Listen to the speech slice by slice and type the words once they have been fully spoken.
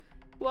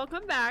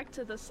Welcome back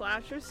to the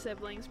Slasher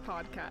Siblings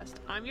podcast.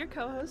 I'm your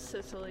co-host,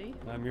 Cicely.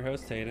 I'm your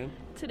host, Hayden.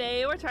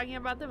 Today we're talking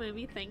about the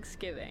movie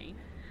Thanksgiving.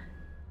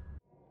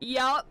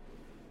 Yup.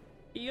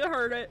 You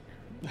heard it.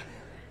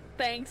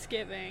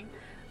 Thanksgiving.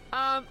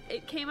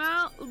 It came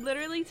out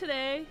literally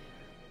today,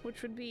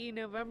 which would be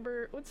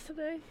November... What's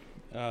today?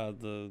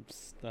 The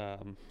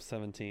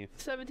 17th.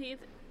 17th.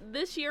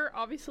 This year,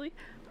 obviously.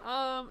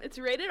 It's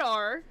rated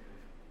R.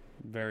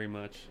 Very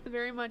much.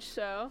 Very much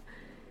so.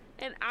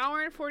 An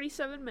hour and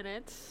 47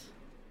 minutes.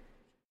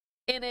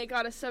 And it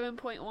got a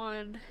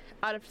 7.1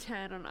 out of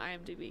 10 on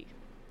IMDb.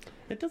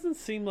 It doesn't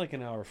seem like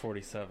an hour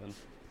 47.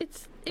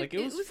 It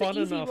was fun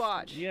an easy enough.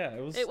 watch. Yeah,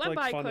 it was It went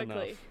by fun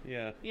quickly. enough.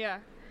 Yeah. Yeah.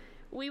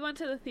 We went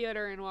to the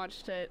theater and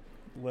watched it.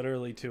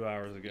 Literally 2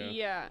 hours ago.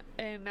 Yeah,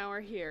 and now we're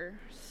here.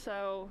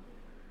 So,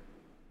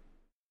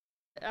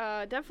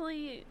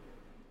 definitely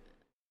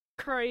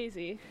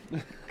crazy.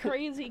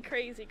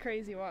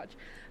 crazy watch.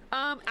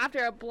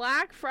 After a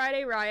Black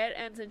Friday riot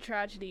ends in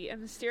tragedy, a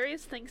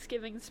mysterious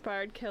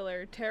Thanksgiving-inspired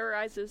killer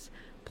terrorizes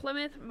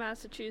Plymouth,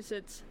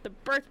 Massachusetts, the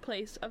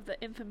birthplace of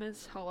the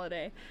infamous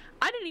holiday.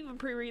 I didn't even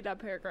pre-read that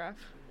paragraph,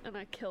 and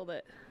I killed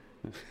it.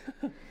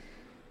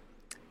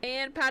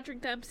 And Patrick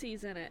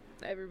Dempsey's in it,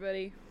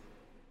 everybody.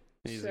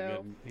 He's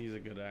a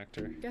good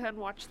actor. Go ahead and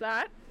watch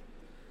that.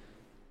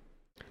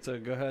 So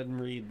go ahead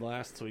and read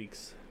last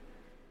week's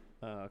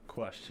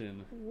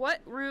question.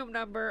 What room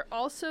number,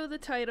 also the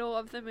title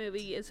of the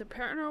movie, is a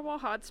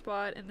paranormal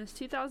hotspot in this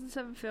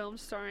 2007 film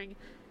starring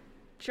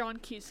John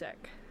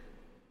Cusack?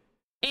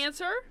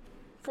 Answer,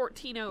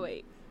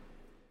 1408.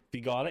 If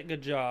you got it,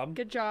 good job.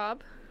 Good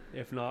job.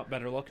 If not,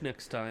 better luck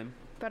next time.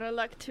 Better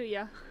luck to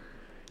ya.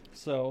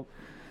 So,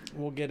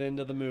 we'll get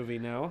into the movie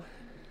now.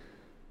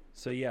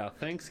 So yeah,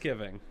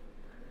 Thanksgiving.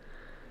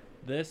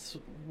 This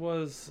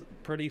was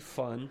pretty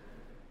fun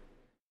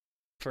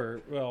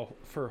for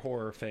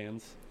horror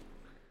fans.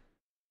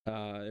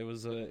 It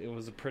was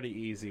a pretty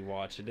easy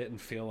watch. It didn't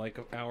feel like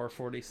an hour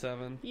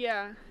 47.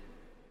 Yeah.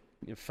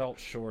 It felt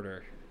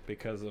shorter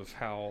because of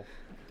how,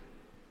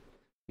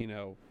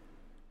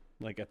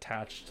 like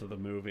attached to the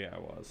movie I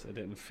was. It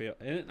didn't feel.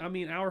 I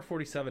mean, hour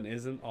 47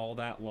 isn't all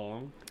that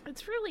long.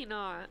 It's really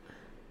not.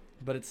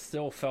 But it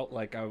still felt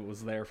like I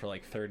was there for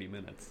like 30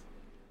 minutes.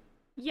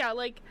 Yeah,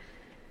 like...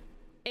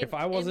 If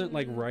I wasn't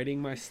like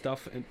writing my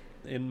stuff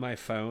in my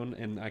phone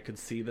and I could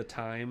see the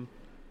time,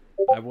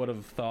 I would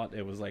have thought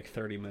it was like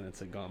 30 minutes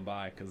had gone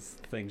by because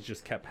things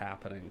just kept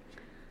happening.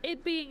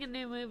 It being a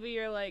new movie,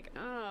 you're like,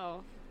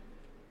 oh...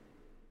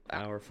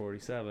 Hour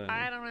 47.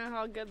 I don't know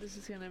how good this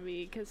is going to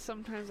be because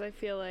sometimes I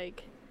feel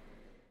like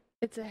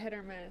it's a hit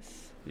or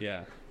miss.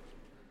 Yeah.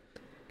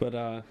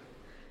 But,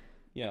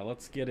 yeah,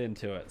 let's get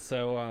into it.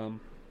 So,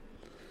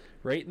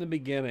 right in the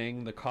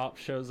beginning, the cop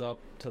shows up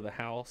to the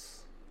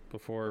house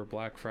before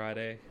Black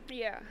Friday.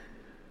 Yeah.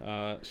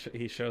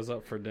 He shows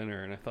up for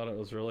dinner, and I thought it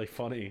was really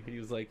funny. He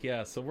was like,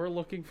 yeah, so we're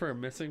looking for a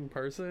missing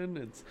person.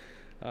 It's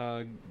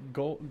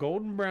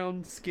golden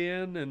brown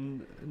skin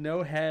and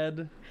no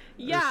head.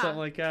 Yeah. Or something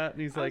like that.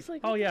 And he's like,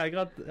 oh, yeah,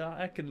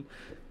 I can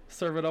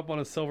serve it up on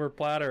a silver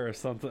platter or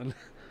something.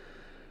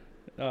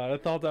 I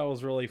thought that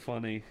was really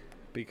funny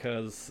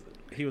because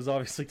he was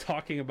obviously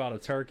talking about a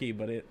turkey,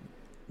 but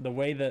the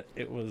way that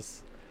it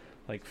was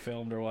like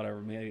filmed or whatever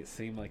made it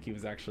seem like he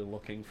was actually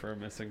looking for a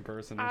missing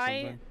person or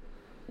something.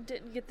 I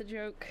didn't get the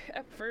joke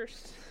at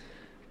first.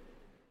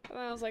 And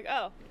I was like,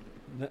 oh.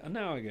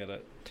 Now I get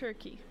it.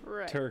 Turkey,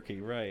 right.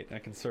 Turkey, right. I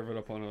can serve it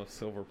up on a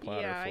silver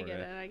platter yeah, for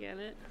I get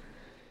it.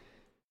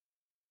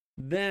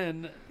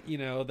 Then,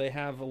 they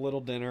have a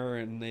little dinner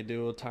and they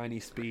do a tiny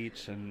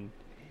speech and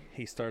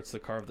he starts to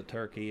carve the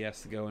turkey. He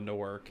has to go into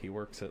work. He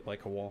works at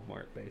like a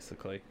Walmart,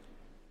 basically.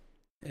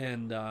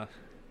 And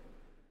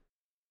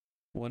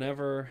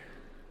whenever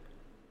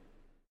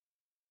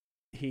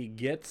he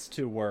gets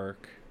to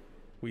work,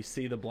 we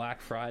see the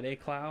Black Friday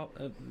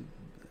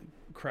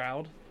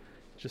crowd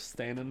just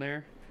standing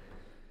there.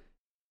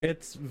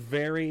 It's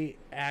very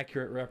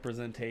accurate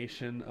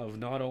representation of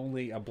not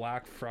only a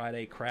Black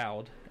Friday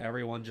crowd,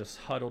 everyone just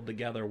huddled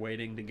together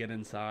waiting to get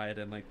inside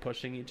and like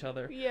pushing each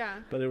other. Yeah.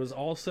 But it was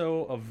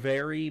also a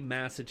very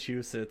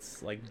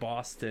Massachusetts, like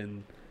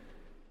Boston.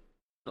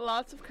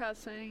 Lots of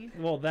cussing.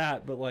 Well,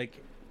 but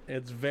like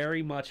it's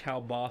very much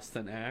how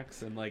Boston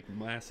acts and like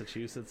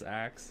Massachusetts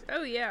acts.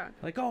 Oh yeah.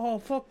 Like, oh,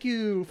 fuck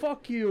you,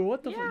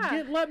 what the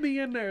fuck, let me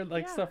in there,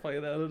 like stuff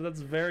like that.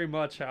 That's very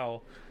much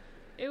how.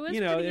 It was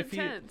pretty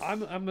intense.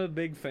 I'm a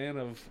big fan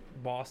of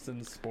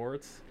Boston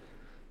sports,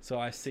 so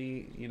I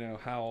see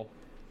how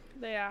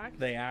they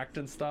act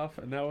and stuff,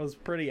 and that was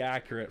pretty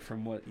accurate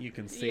from what you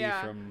can see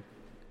from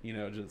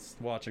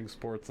just watching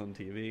sports on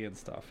TV and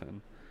stuff.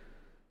 And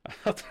I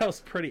thought that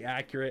was pretty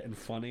accurate and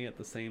funny at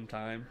the same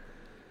time.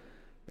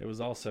 It was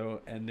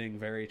also ending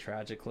very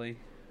tragically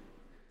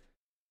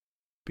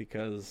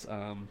because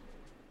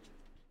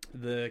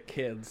the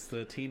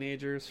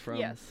teenagers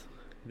from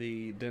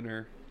the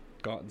dinner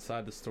got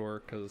inside the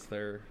store because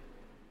their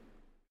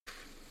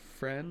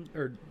friend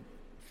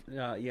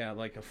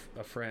like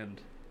a friend,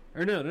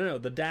 or no,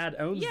 the dad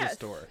owns the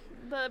store.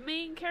 the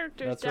main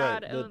character's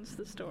dad owns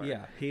the store.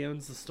 Yeah, he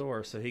owns the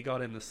store, so he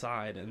got in the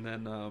side, and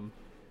then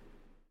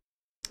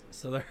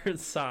so they're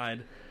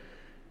inside,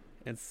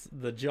 and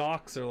the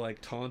jocks are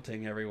like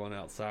taunting everyone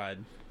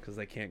outside because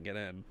they can't get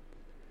in,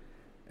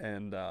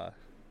 and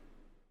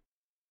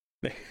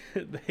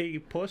they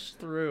push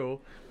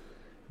through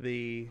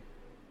the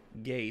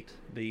gate,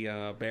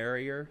 the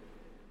barrier.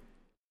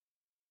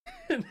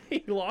 And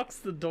he locks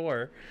the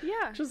door.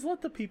 Yeah. Just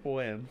let the people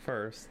in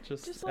first.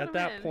 Just at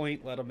that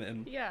point, let them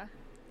in. Yeah.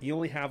 You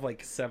only have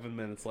like 7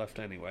 minutes left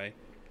anyway.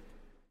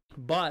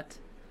 But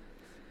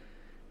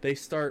they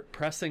start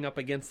pressing up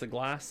against the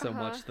glass so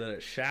much that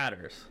it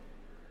shatters.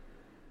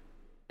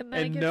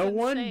 And no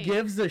one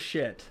gives a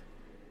shit.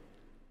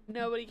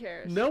 Nobody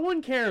cares. No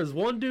one cares.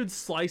 One dude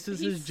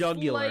slices his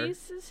jugular. He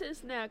slices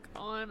his neck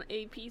on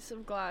a piece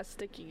of glass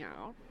sticking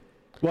out.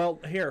 Well,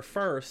 here,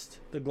 first,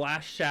 the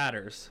glass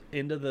shatters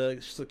into the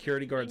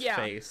security guard's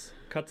face,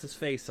 cuts his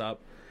face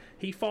up.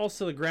 He falls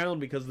to the ground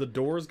because the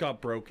doors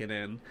got broken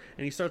in,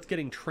 and he starts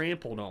getting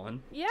trampled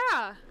on.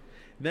 Yeah.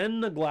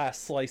 Then the glass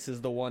slices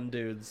the one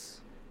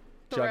dude's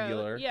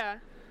jugular. Yeah.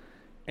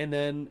 And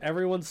then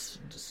everyone's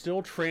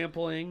still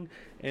trampling,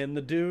 and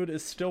the dude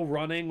is still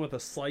running with a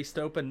sliced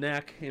open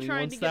neck, and he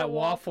wants that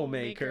waffle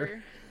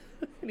maker.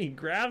 And he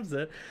grabs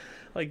it.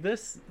 Like,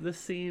 this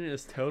scene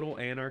is total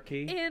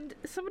anarchy. And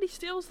somebody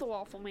steals the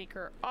waffle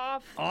maker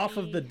off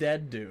of the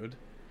dead dude.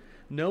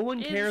 No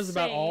one cares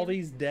about all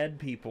these dead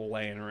people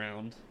laying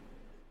around.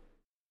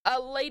 A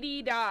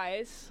lady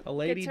dies.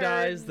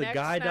 The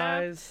guy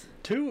dies.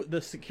 The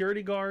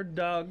security guard,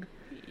 Doug.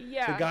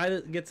 Yeah. The guy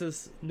that gets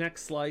his neck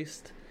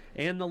sliced,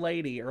 and the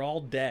lady are all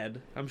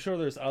dead. I'm sure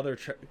there's other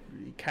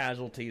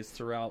casualties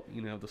throughout,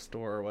 the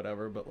store or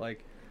whatever, but,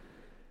 like,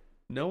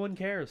 no one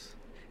cares.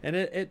 And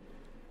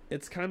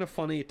it's kind of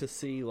funny to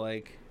see,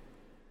 like,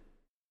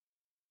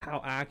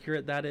 how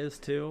accurate that is,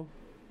 too.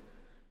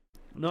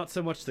 Not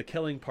so much the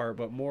killing part,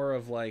 but more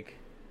of, like,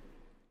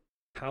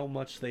 how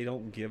much they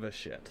don't give a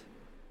shit.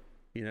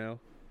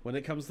 When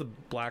it comes to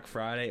Black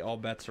Friday, all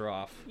bets are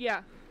off.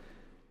 Yeah.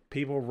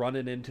 People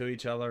running into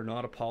each other,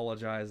 not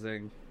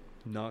apologizing,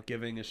 not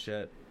giving a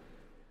shit.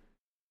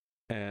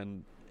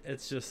 And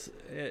it's just,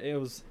 it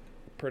was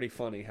pretty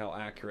funny how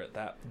accurate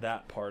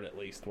that part at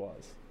least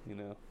was,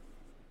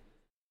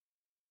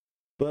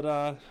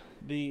 But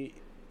the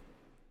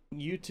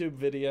YouTube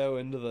video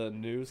into the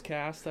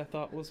newscast I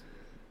thought was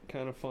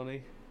kind of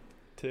funny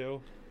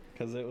too,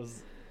 because it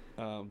was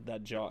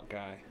that jock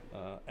guy,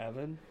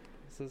 Evan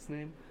is his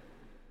name.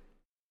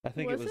 I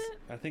think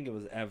it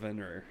was Evan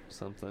or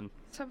something.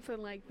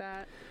 Something like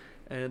that.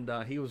 And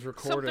he was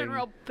recording something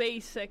real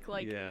basic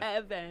like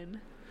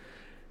Evan.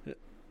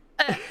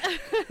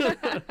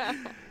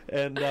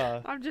 And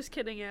I'm just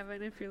kidding,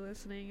 Evan, if you're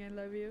listening. I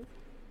love you.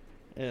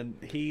 And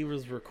he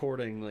was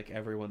recording, like,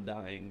 everyone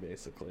dying,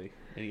 basically.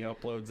 And he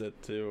uploads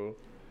it to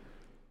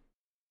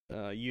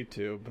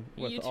YouTube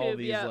with all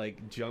these,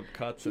 like, jump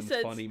cuts and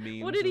funny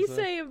memes. What did he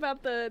say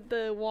about the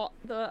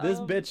this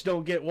bitch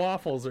don't get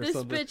waffles or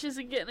something. This bitch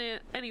isn't getting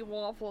any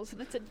waffles,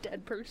 and it's a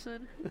dead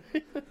person.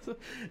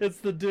 It's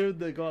the dude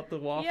that got the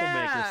waffle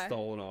maker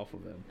stolen off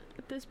of him.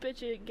 But this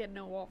bitch ain't getting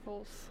no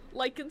waffles.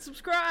 Like and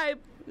subscribe.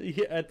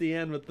 Yeah, at the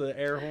end with the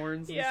air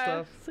horns and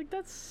stuff. It's like,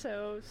 that's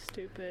so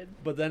stupid.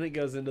 But then it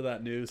goes into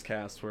that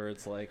newscast where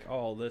it's like,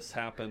 oh, this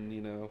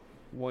happened,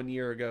 1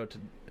 year ago to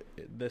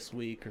this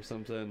week or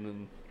something.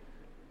 And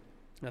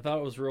I thought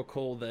it was real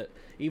cool that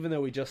even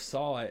though we just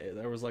saw it,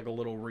 there was like a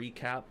little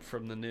recap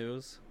from the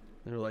news.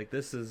 They were like,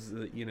 this is,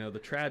 the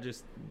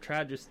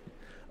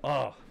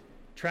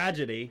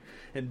tragedy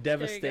and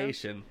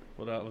devastation,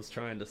 what I was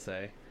trying to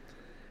say,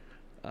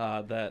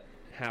 that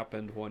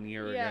happened 1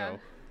 year ago,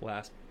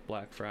 last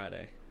Black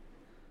Friday.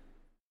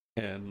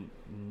 And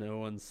no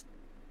one's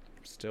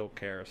still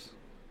cares.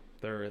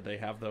 They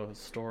have the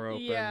store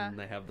open, and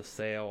they have the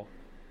sale.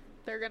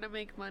 They're gonna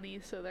make money,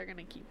 so they're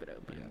gonna keep it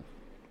open.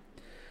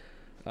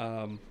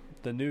 Yeah.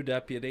 The new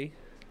deputy.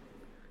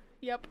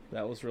 Yep.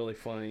 That was really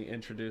funny,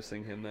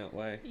 introducing him that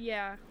way.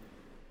 Yeah.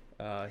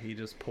 He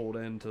just pulled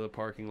into the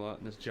parking lot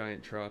in his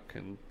giant truck,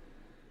 and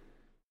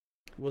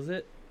who was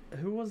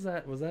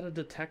that? Was that a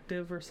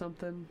detective or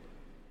something?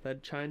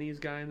 That Chinese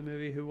guy in the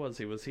movie? Who was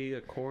he? Was he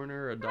a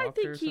coroner, a doctor? I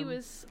think he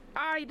was.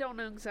 I don't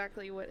know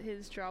exactly what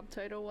his job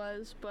title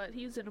was, but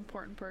he's an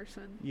important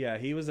person. Yeah,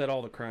 he was at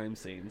all the crime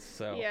scenes,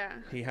 so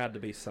he had to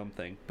be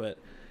something. But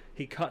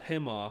he cut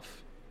him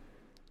off,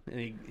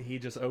 and he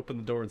just opened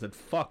the door and said,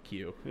 "Fuck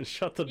you," and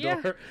shut the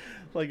door,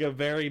 like a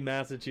very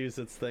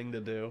Massachusetts thing to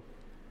do.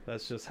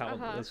 That's just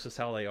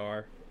how they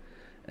are.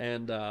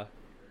 And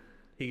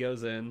he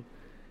goes in,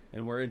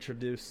 and we're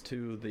introduced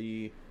to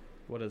the.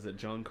 What is it,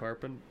 John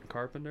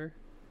Carpenter?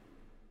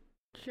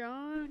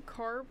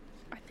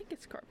 I think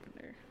it's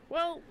Carpenter.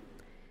 Well,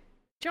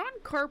 John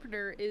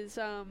Carpenter is,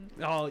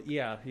 Oh,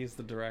 yeah, he's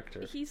the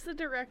director. He's the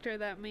director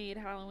that made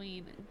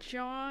Halloween.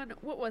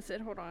 What was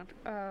it? Hold on.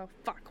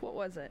 What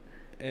was it?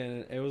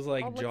 And it was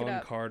like John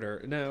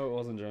Carter. No, it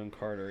wasn't John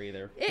Carter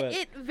either.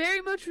 It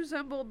very much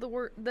resembled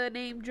the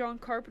name John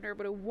Carpenter,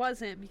 but it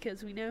wasn't,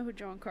 because we know who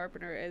John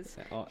Carpenter is.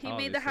 He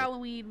made the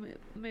Halloween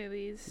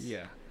movies.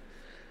 Yeah.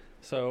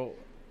 So,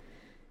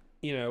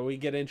 we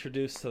get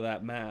introduced to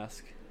that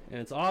mask,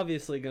 and it's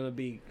obviously going to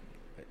be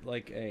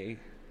like a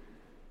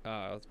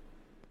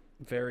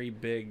very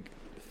big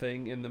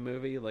thing in the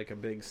movie, like a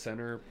big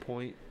center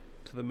point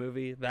to the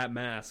movie. That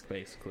mask,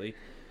 basically.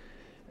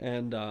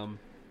 And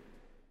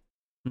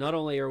not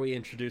only are we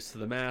introduced to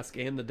the mask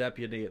and the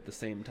deputy at the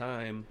same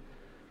time,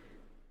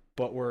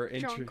 but we're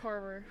John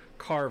Carver.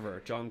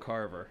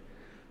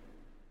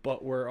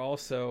 But we're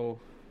also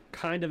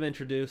kind of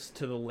introduced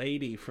to the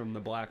lady from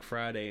the Black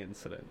Friday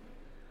incident,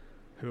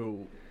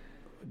 who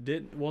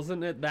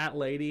wasn't it that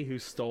lady who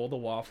stole the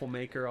waffle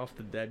maker off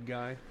the dead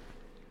guy?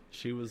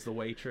 She was the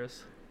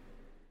waitress.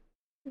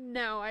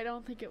 No, I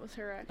don't think it was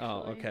her, actually.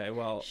 Oh, okay.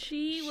 Well,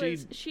 she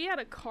had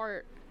a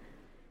cart.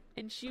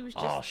 And she was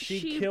just... Oh,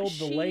 she killed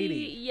the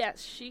lady.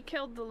 Yes, she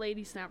killed the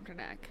lady, snapped her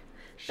neck.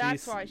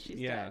 That's why she's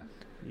dead.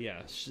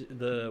 Yeah,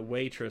 the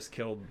waitress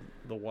killed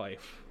the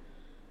wife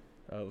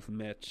of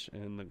Mitch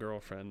and the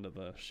girlfriend of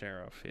the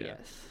sheriff. Yeah.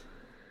 Yes.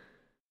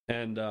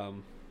 And,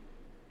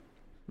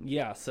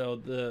 so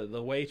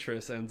the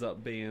waitress ends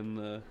up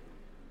being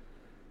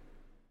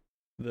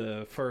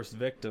the first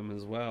victim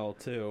as well,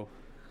 too.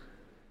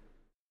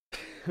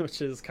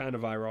 Which is kind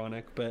of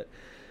ironic, but...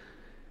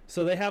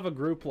 So they have a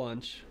group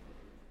lunch...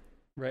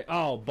 Right.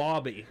 Oh,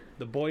 Bobby,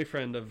 the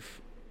boyfriend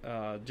of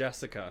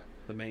Jessica,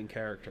 the main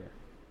character,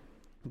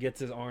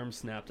 gets his arm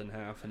snapped in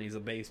half, and he's a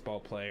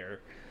baseball player,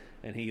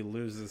 and he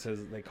loses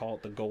they call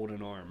it the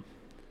golden arm.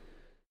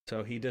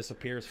 So he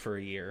disappears for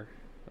a year,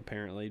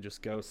 apparently,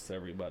 just ghosts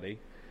everybody.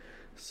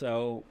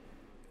 So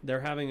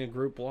they're having a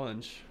group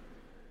lunch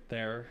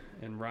there,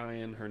 and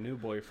Ryan, her new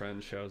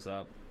boyfriend, shows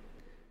up,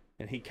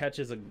 and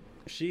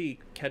she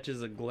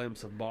catches a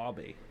glimpse of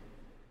Bobby.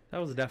 That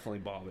was definitely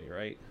Bobby,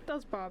 right? That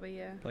was Bobby,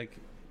 yeah. Like,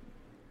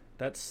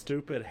 that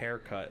stupid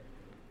haircut.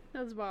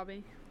 That was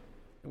Bobby.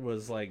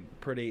 Was, like,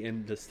 pretty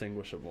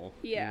indistinguishable.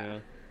 Yeah.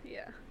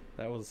 Yeah.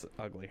 That was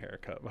ugly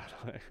haircut, by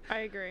the way.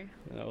 I agree.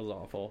 That was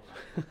awful.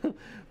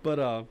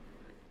 But,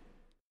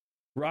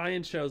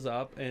 Ryan shows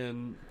up,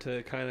 and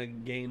to kind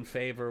of gain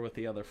favor with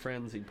the other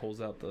friends, he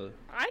pulls out the...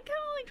 I kind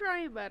of liked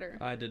Ryan better.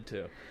 I did,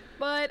 too.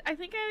 But I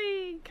think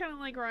I kind of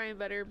like Ryan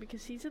better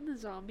because he's in the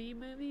zombie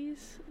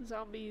movies.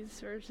 Zombies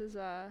versus,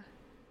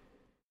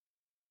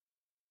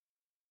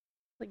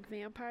 like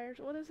vampires.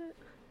 What is it?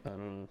 I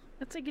don't know.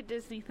 It's like a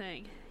Disney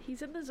thing.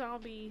 He's in the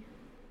zombie...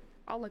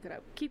 I'll look it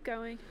up. Keep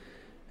going.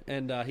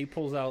 And he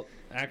pulls out...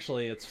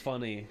 Actually, it's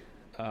funny.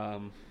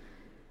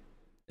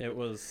 It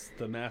was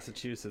the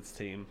Massachusetts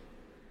team.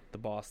 The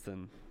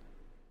Boston...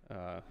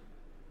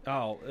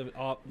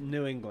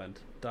 New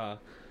England. Duh.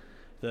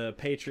 The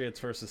Patriots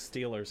versus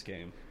Steelers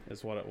game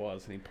is what it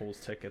was, and he pulls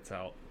tickets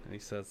out, and he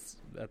says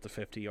at the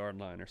 50-yard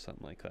line or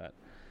something like that.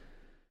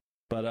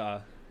 But,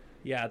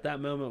 at that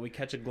moment, we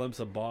catch a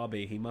glimpse of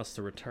Bobby. He must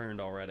have returned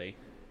already,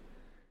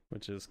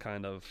 which is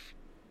kind of,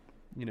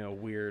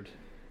 weird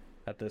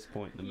at this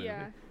point in the movie.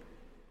 Yeah.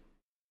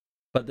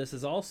 But this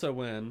is also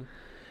when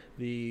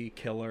the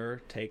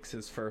killer takes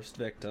his first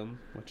victim,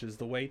 which is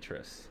the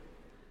waitress.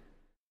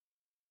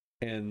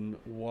 In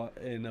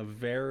a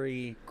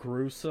very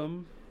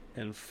gruesome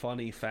and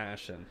funny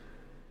fashion.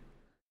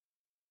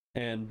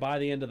 And by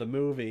the end of the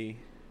movie,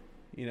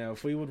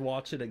 if we would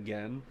watch it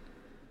again,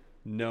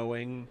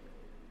 knowing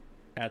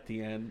at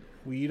the end,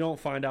 you don't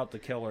find out the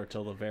killer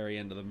till the very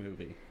end of the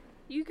movie.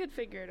 You could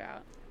figure it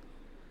out.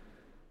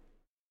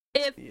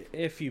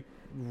 If you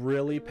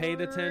really paid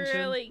attention.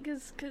 Really,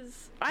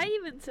 because I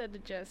even said to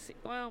Jesse,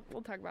 well,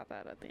 we'll talk about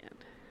that at the end.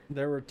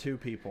 There was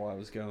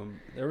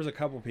a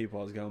couple people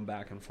I was going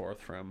back and forth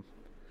from.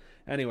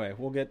 Anyway,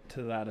 we'll get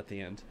to that at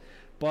the end.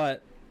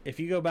 But if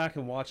you go back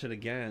and watch it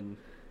again,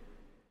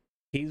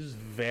 he's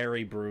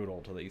very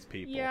brutal to these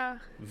people. Yeah.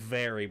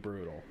 Very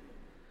brutal.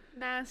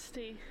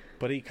 Nasty.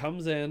 But he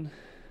comes in,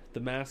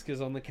 the mask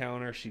is on the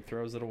counter, she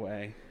throws it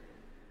away,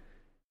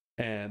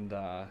 and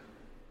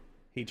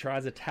he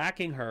tries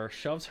attacking her,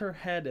 shoves her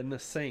head in the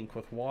sink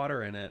with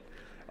water in it,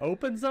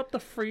 opens up the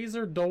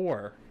freezer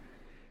door,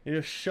 and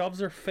just shoves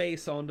her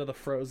face onto the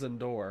frozen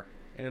door.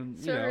 And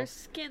so her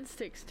skin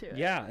sticks to it.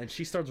 Yeah, and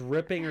she starts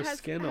ripping her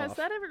skin off. Has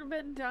that ever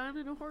been done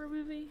in a horror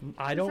movie?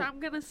 I'm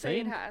going to say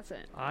it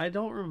hasn't. I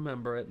don't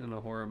remember it in a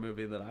horror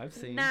movie that I've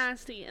seen.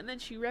 Nasty. And then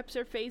she rips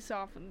her face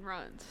off and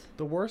runs.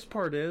 The worst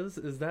part is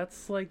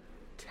that's, like,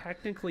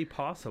 technically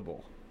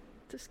possible.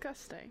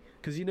 Disgusting.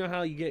 Because you know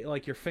how you get,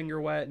 like, your finger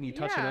wet and you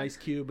touch an ice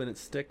cube and it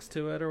sticks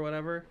to it or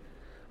whatever?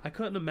 I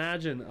couldn't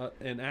imagine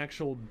an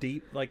actual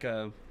deep, like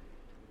a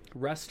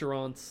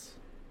restaurant's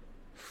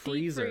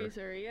freezer. Deep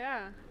freezer,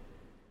 yeah.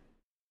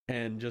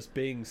 And just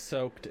being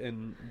soaked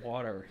in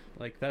water.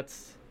 Like,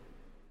 that's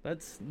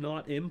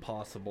not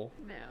impossible.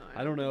 No,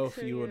 I don't know if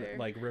you would,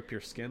 like, rip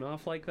your skin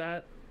off like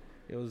that.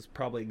 It was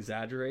probably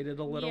exaggerated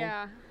a little.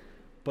 Yeah.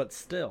 But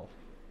still.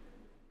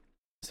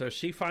 So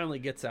she finally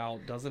gets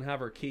out, doesn't have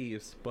her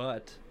keys,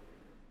 but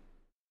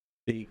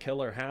The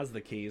killer has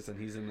the keys and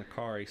he's in the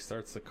car. He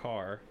starts the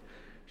car.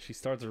 She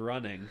starts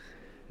running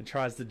and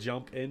tries to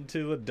jump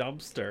into the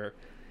dumpster.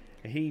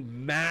 And he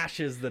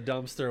mashes the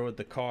dumpster with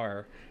the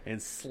car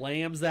and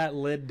slams that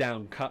lid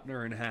down, cutting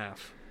her in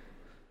half.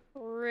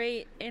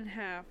 Right in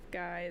half,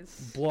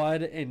 guys.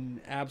 Blood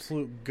and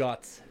absolute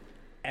guts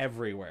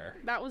everywhere.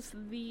 That was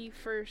the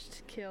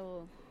first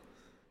kill.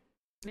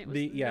 It was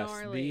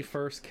the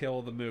first kill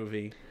of the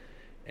movie.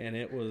 And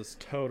it was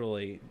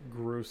totally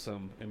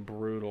gruesome and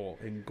brutal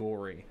and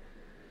gory.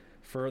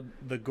 For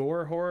the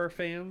gore horror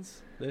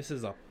fans, this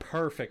is a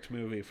perfect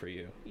movie for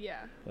you.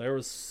 Yeah. There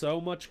was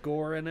so much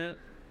gore in it.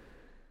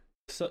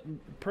 So,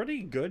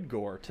 pretty good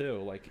gore, too.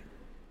 Like,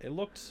 it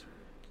looked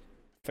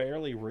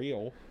fairly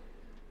real.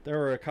 There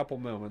were a couple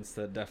moments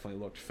that definitely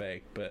looked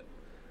fake, but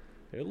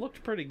it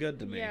looked pretty good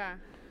to me. Yeah.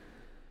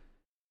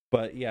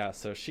 But, yeah,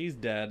 so she's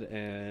dead,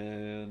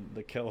 and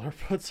the killer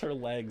puts her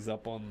legs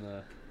up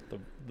on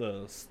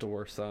the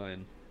store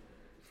sign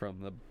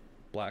from the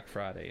Black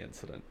Friday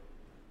incident.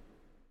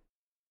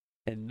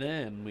 And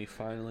then we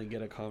finally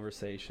get a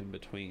conversation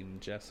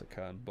between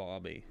Jessica and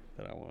Bobby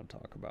that I want to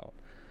talk about.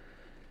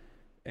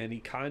 And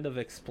he kind of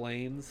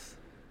explains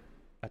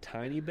a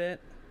tiny bit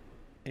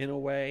in a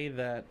way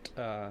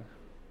that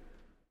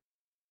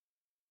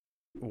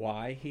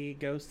why he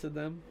ghosted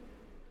them.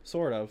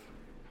 Sort of.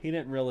 He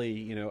didn't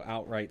really,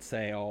 outright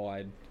say, oh,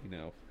 I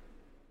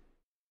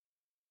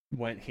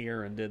went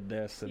here and did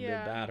this and did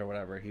that or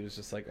whatever. He was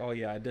just like, oh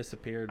yeah, I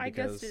disappeared because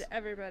I ghosted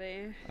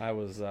everybody. I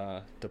was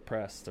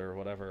depressed or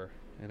whatever.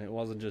 And it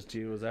wasn't just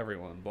you, it was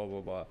everyone, blah,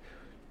 blah, blah.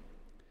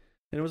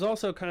 And it was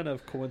also kind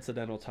of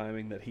coincidental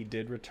timing that he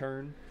did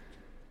return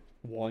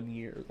 1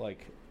 year,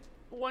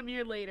 1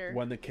 year later.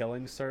 When the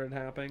killings started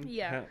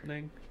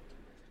happening.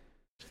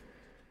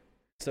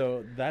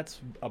 So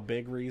that's a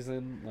big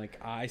reason,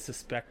 I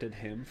suspected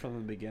him from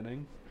the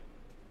beginning.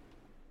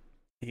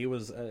 He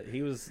was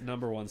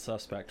number one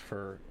suspect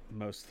for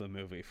most of the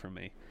movie for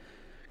me.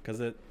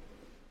 Because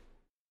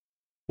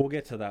we'll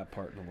get to that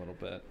part in a little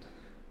bit.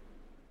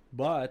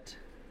 But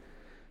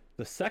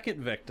the second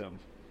victim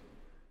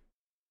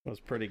was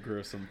pretty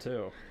gruesome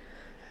too.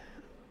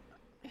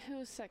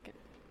 Who's second?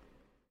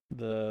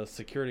 The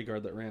security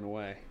guard that ran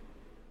away.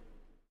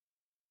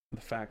 The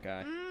fat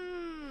guy.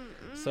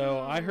 So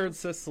I heard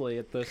Cicely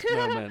at this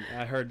moment.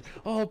 I heard,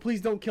 oh,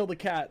 please don't kill the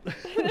cat.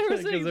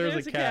 Because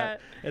there's a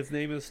cat. Its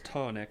name is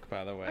Tonic,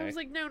 by the way. I was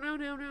like, no.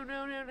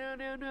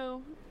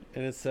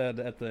 And it said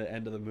at the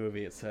end of the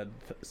movie, it said,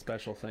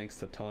 special thanks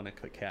to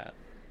Tonic the cat.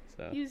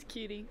 So he was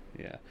cutie.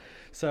 Yeah.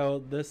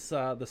 So this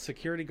the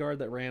security guard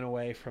that ran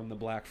away from the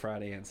Black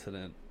Friday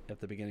incident at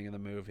the beginning of the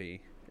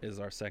movie is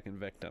our second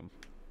victim.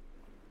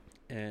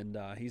 And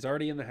he's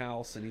already in the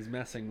house, and he's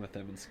messing with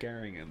him and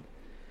scaring him.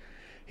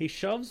 He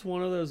shoves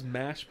one of those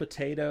mashed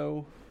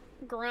potato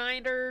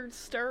grinder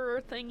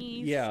stirrer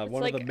thingies. Yeah, it's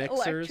one of the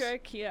mixers.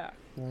 Electric, yeah.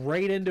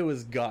 Right into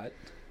his gut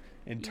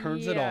and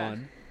turns it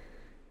on,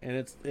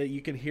 and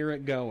you can hear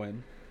it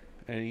going,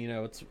 and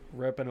it's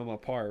ripping him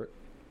apart.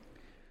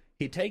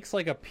 He takes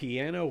a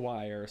piano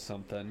wire or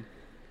something,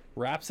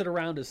 wraps it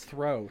around his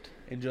throat,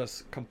 and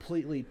just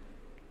completely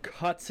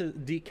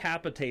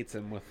decapitates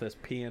him with this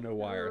piano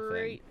wire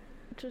thing.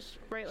 Just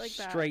right like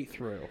that. Straight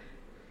through.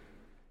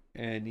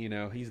 And,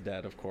 he's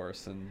dead, of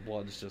course, and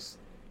blood's just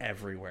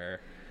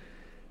everywhere.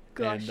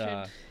 Gosh.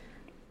 And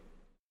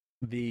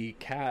the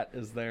cat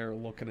is there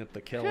looking at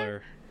the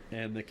killer,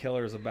 and the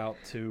killer's about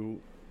to,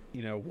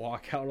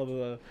 walk out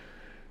of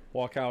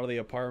the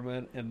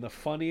apartment. And the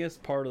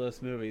funniest part of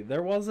this movie,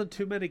 there wasn't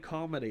too many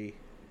comedy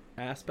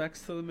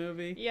aspects to the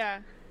movie. Yeah.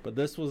 But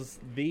this was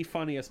the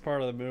funniest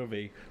part of the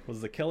movie,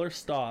 was the killer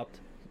stopped,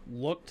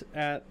 looked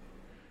at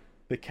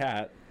the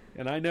cat,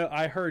 and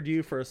I heard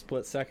you for a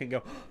split second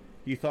go,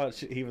 you thought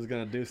he was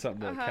going to do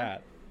something to the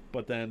cat.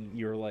 But then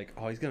you were like,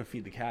 oh, he's going to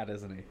feed the cat,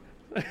 isn't he?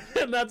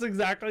 And that's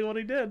exactly what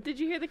he did. Did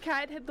you hear the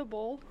cat hit the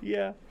bowl?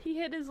 Yeah. He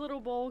hit his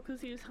little bowl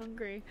because he was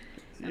hungry.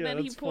 And then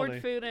he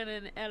poured food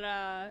in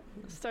and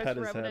starts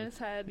rubbing his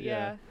head.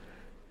 Yeah.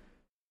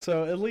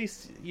 So at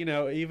least,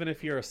 even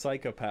if you're a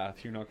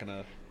psychopath, you're not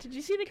going to Did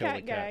you see the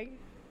cat gag?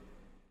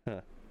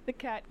 Huh. The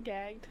cat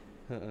gagged.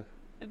 Uh-uh.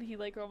 And he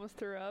almost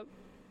threw up.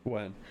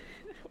 When?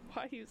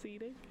 While he was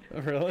eating.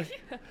 Oh, really?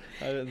 Yeah.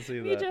 I didn't see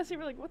that. Me and Jesse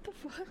were like, what the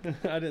fuck?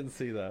 I didn't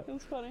see that. It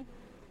was funny.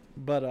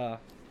 But,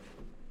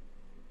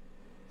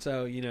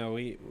 so,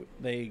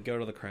 they go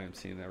to the crime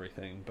scene and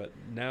everything, but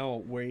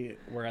now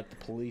we're at the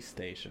police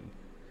station.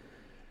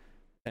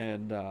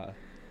 And,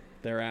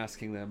 they're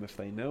asking them if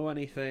they know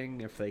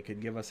anything, if they could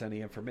give us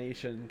any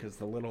information, because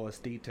the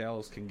littlest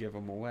details can give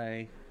them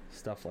away,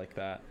 stuff like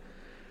that.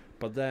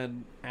 But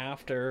then,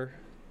 after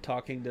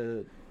talking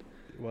to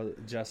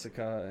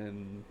Jessica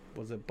and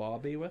was it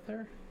Bobby with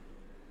her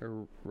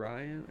or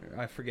Ryan,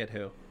 I forget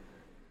who,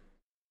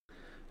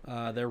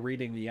 they're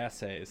reading the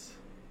essays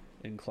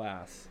in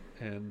class,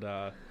 and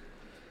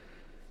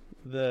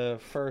the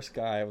first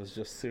guy was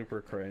just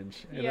super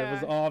cringe, and it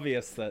was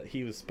obvious that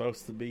he was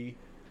supposed to be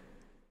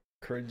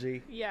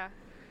cringy,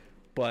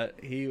 but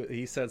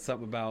he said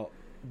something about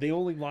the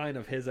only line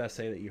of his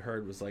essay that you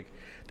heard was like,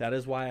 "That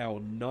is why I will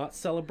not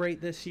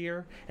celebrate this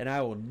year, and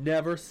I will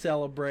never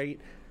celebrate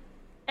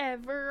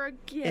ever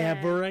again."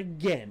 Ever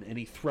again. And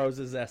he throws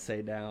his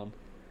essay down.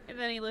 And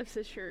then he lifts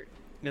his shirt.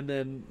 And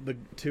then the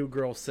two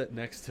girls sitting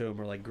next to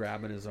him are like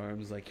grabbing his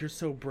arms, like, "You're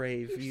so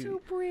brave. You're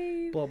so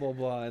brave." Blah, blah,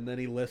 blah. And then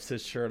he lifts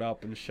his shirt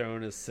up and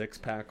showing his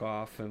six-pack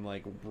off and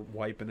like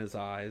wiping his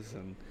eyes.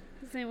 And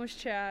his name was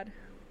Chad.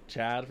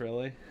 Chad,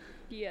 really?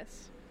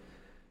 Yes.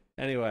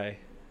 Anyway,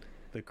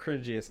 the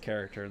cringiest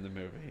character in the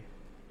movie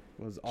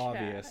was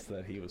obvious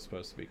that he was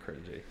supposed to be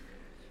cringy.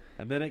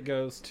 And then it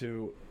goes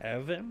to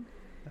Evan,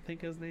 I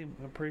think his name.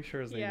 I'm pretty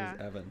sure his name is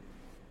Evan.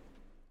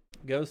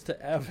 Goes to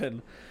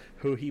Evan,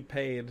 who he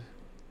paid,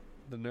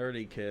 the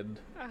nerdy kid,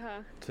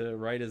 to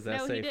write his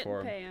essay for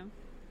him. Pay him.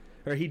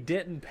 Or he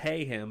didn't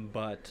pay him,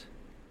 but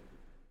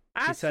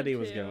he said he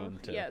was going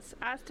to. Yes,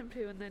 asked him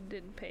to and then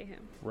didn't pay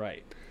him.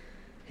 Right.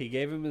 He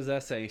gave him his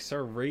essay, he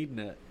started reading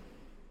it,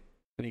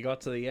 and he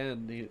got to the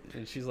end,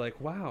 and she's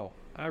like, "Wow,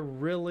 I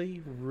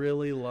really,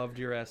 really loved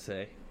your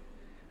essay.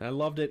 And I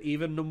loved it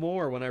even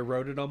more when I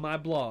wrote it on my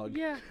blog."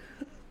 Yeah.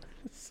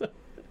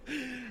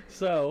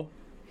 So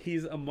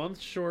he's a month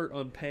short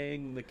on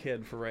paying the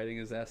kid for writing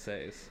his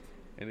essays,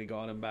 and he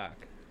got him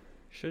back.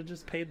 Should have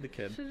just paid the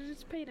kid. Should have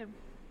just paid him.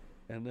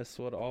 And this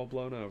would all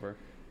blown over.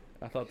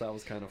 I thought that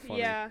was kind of funny.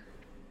 Yeah.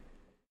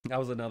 That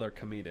was another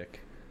comedic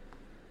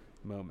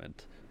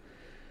moment.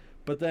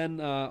 But then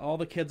all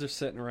the kids are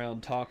sitting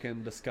around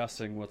talking,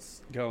 discussing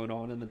what's going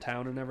on in the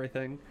town and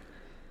everything.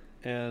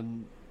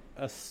 And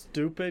a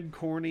stupid,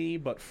 corny,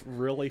 but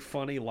really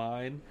funny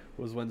line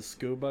was when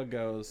Scuba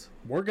goes,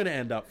 "We're going to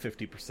end up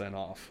 50%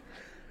 off."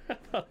 I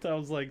thought that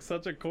was like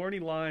such a corny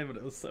line, but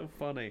it was so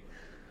funny.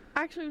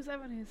 Actually, it was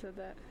Evan who said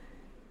that.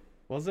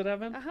 Was it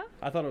Evan? Uh-huh.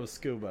 I thought it was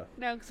Scuba.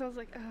 No, because I was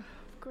like,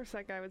 of course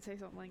that guy would say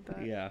something like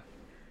that. Yeah.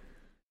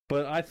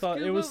 But I thought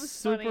Scuba it was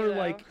super funny,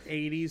 like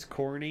 80s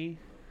corny.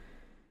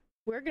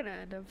 We're going to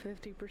end up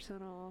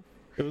 50% off.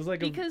 It was like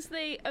because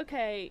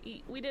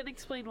we didn't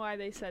explain why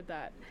they said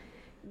that.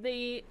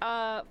 The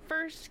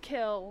first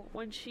kill,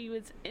 when she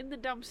was in the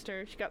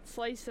dumpster, she got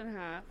sliced in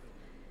half.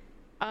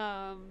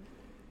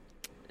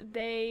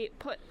 They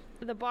put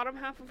the bottom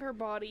half of her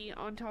body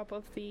on top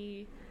of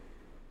the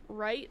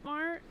Right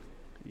Mart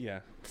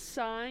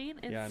sign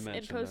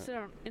and posted it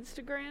on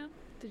Instagram.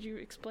 Did you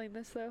explain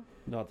this though?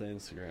 Not the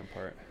Instagram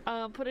part.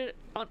 Put it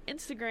on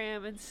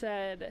Instagram and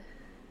said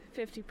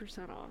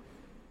 50% off.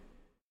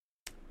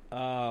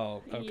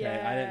 Oh, okay.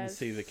 Yes. I didn't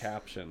see the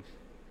caption.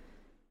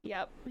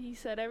 Yep, he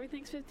said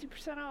everything's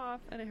 50%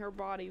 off, and her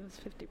body was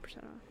 50%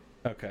 off.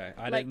 Okay,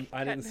 I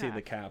didn't see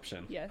the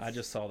caption. Yes, I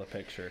just saw the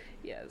picture.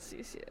 Yes.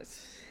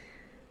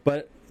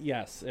 But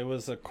yes, it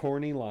was a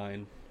corny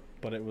line,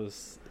 but it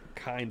was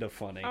kind of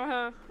funny.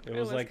 It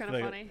was like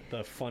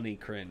the funny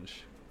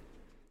cringe.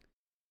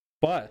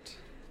 But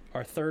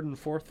our third and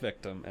fourth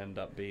victim end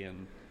up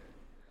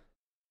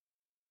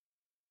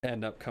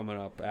coming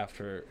up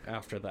after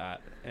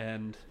that,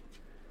 and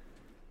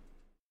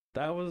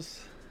that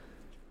was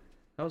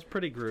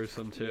pretty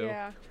gruesome too.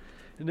 Yeah.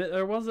 And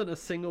there wasn't a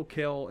single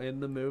kill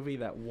in the movie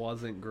that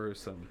wasn't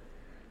gruesome.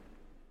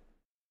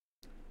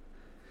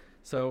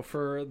 So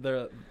for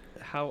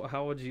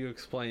how would you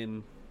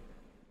explain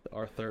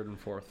our third and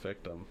fourth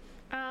victim?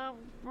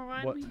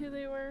 Remind me who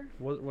they were.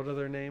 What are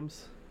their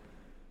names?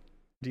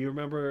 Do you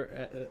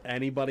remember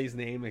anybody's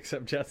name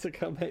except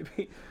Jessica,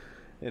 maybe?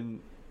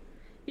 And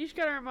you just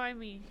gotta remind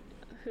me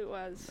who it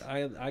was.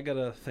 I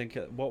gotta think.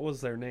 What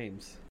was their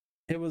names?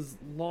 It was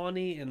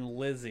Lonnie and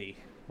Lizzie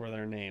were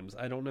their names.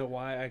 I don't know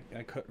why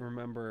I couldn't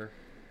remember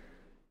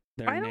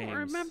their names. I don't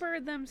remember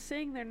them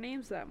saying their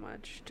names that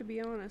much, to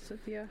be honest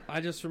with you.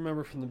 I just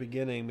remember from the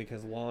beginning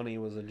because Lonnie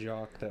was a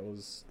jock that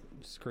was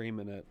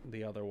screaming at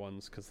the other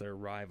ones because they're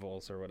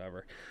rivals or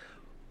whatever.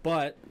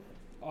 But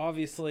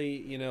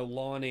obviously,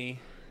 Lonnie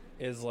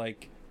is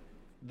like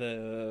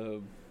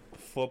the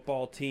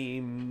football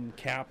team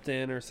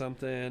captain or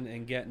something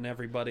and getting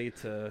everybody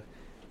to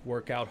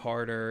work out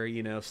harder,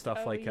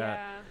 stuff like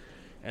that.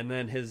 And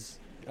then his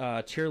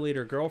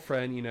cheerleader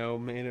girlfriend,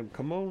 made him,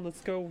 "Come on,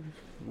 let's go,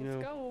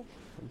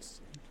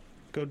 let's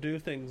go do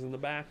things in the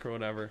back or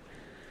whatever."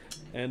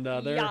 And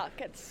they're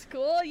yuck at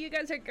school, you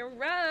guys are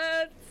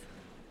gross.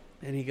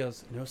 And he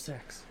goes, "No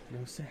sex,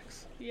 no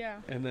sex."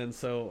 Yeah. And then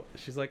so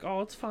she's like,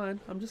 "Oh, it's fine.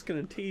 I'm just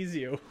gonna tease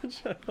you,"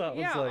 which I thought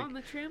was like on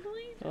the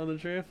trampoline. On the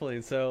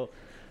trampoline. So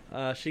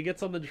she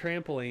gets on the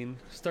trampoline,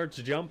 starts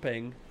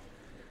jumping,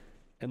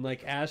 and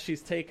like as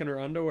she's taking her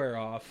underwear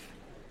off,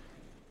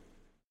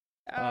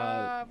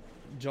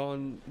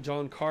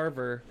 John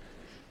Carver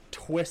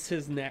twists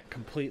his neck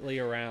completely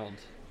around,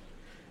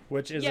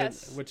 which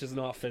is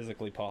not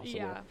physically possible.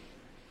 Yeah.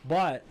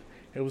 But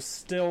it was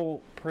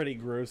still pretty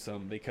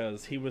gruesome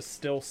because he was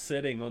still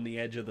sitting on the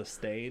edge of the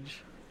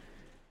stage.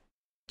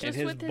 Just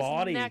and with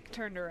his neck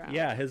turned around.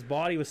 Yeah, his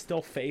body was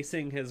still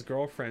facing his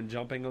girlfriend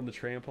jumping on the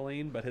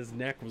trampoline, but his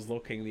neck was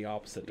looking the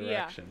opposite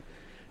direction.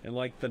 Yeah. And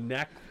like the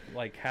neck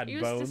had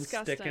bones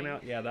sticking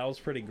out. Yeah, that was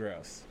pretty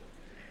gross.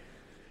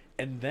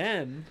 And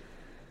then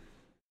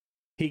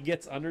He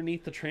gets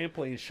underneath the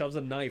trampoline, shoves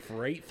a knife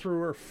right through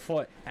her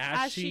foot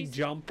as she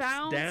jumps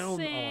down on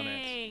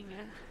it.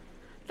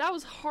 That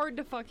was hard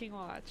to fucking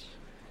watch.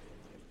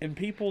 And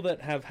people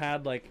that have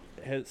had, like,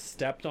 has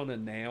stepped on a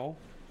nail,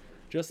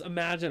 just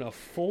imagine a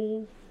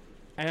full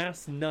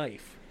ass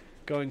knife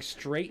going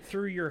straight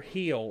through your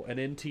heel and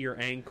into your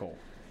ankle.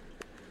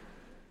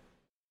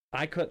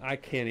 I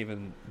can't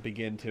even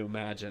begin to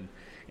imagine.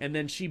 And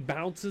then she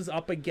bounces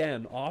up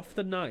again off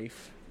the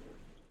knife,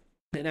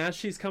 and as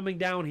she's coming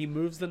down, he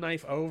moves the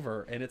knife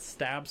over, and it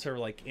stabs her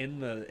like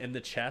in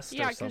the chest or something.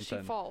 Yeah, because she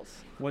falls.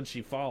 When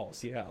she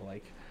falls, yeah,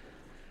 like,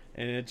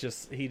 and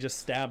he just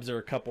stabs her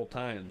a couple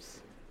times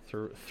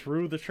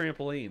through the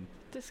trampoline.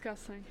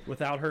 Disgusting.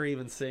 Without her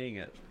even seeing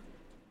it.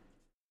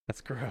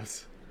 That's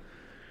gross.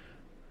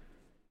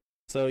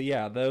 So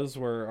yeah, those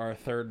were our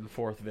third and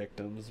fourth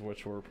victims,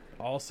 which were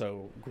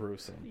also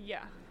gruesome.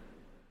 Yeah.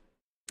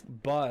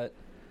 But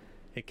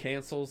it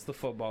cancels the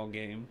football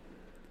game.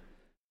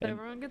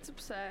 Everyone gets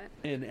upset.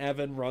 And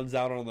Evan runs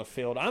out on the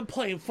field. I'm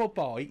playing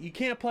football. You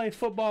can't play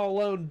football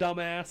alone,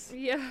 dumbass.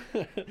 Yeah.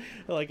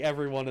 Like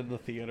everyone in the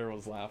theater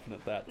was laughing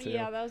at that too.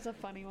 Yeah, that was a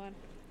funny one.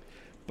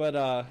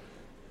 But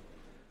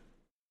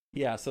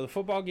yeah, so the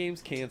football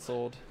game's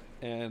canceled,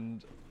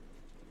 and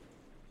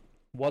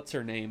what's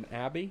her name?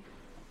 Abby?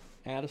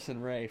 Addison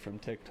Rae from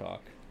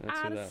TikTok. That's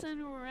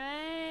Addison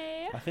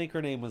Rae. I think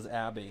her name was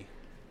Abby.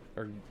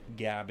 Or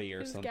Gabby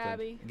or something.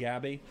 Gabby.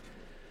 Gabby?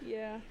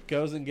 Yeah.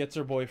 Goes and gets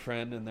her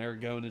boyfriend, and they're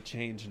going to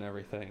change and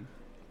everything.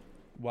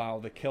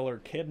 While the killer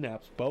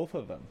kidnaps both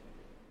of them.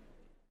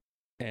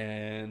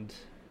 And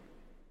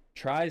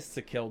tries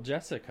to kill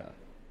Jessica.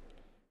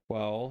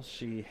 Well,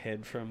 she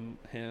hid from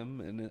him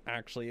and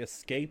actually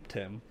escaped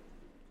him.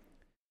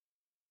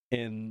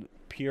 In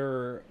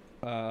pure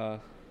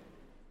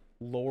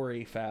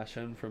Laurie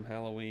fashion from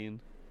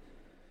Halloween.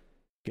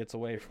 Gets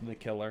away from the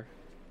killer.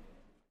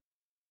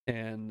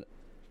 And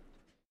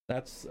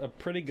that's a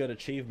pretty good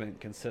achievement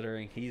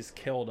considering he's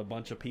killed a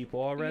bunch of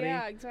people already.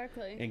 Yeah,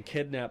 exactly. And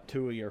kidnapped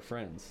 2 of your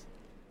friends.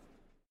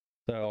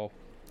 So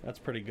that's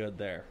pretty good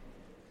there.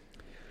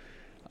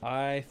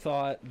 I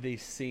thought the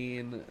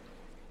scene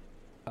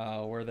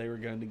where they were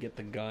going to get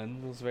the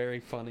gun was very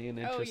funny and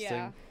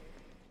interesting.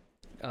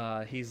 Oh,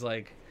 yeah. He's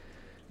like,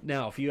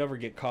 now, if you ever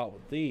get caught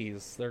with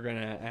these, they're going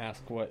to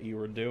ask what you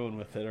were doing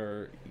with it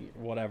or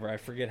whatever. I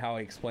forget how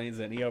he explains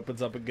it. And he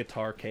opens up a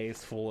guitar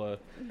case full of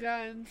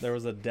guns. There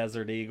was a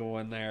Desert Eagle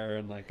in there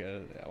and like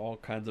all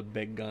kinds of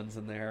big guns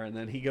in there. And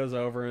then he goes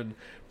over and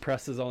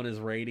presses on his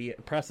radio,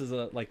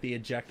 like the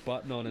eject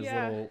button on his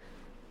little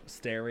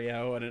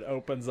stereo, and it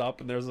opens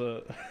up, and there's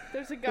a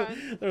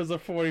gun. There's a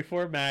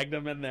 44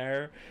 Magnum in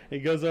there. He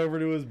goes over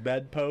to his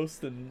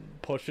bedpost and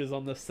pushes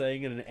on this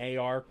thing, and an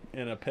AR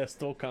and a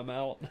pistol come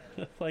out.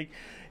 Like,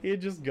 he had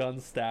just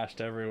guns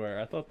stashed everywhere.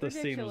 I thought this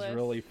scene was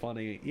really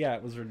funny. Yeah,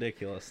 it was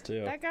ridiculous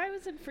too. That guy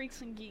was in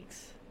Freaks and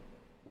Geeks.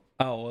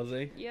 Oh, was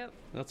he? Yep.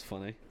 That's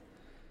funny.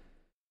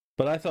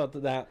 But I thought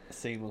that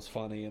scene was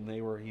funny, and they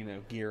were,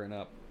 gearing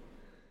up,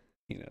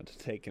 to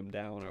take him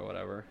down or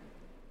whatever.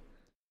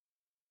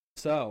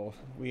 So,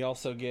 we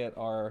also get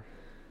our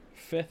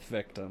 5th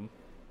victim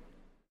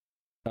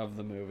of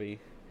the movie,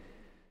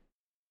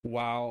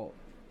 while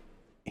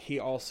he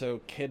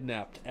also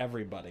kidnapped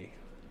everybody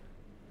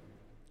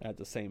at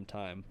the same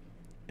time.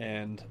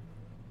 No,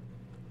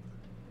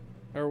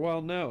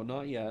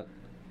 not yet.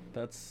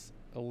 That's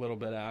a little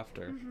bit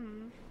after.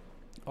 Mm-hmm.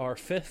 Our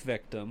 5th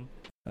victim,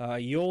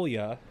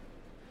 Yulia,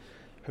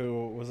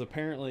 who was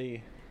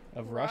apparently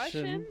of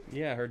Russian.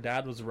 Yeah, her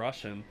dad was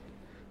Russian,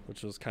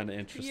 which was kind of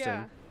interesting.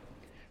 Yeah.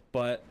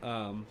 But,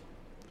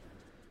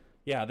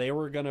 they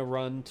were going to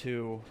run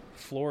to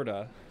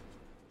Florida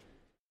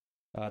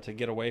to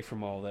get away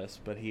from all this,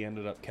 but he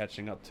ended up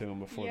catching up to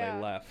him before they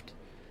left.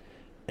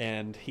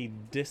 And he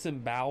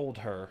disemboweled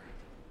her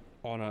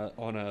on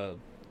a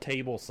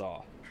table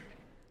saw.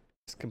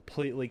 Just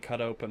completely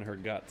cut open her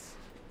guts.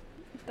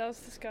 That was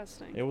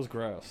disgusting. It was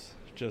gross.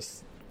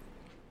 Just...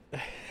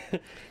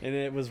 and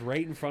it was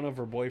right in front of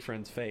her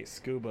boyfriend's face.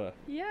 Scuba.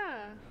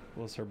 Yeah.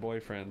 Was her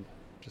boyfriend.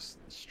 Just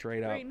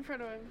straight up. Right in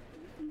front of him.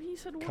 And he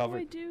said, what do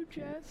I do,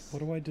 Jess?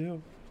 What do I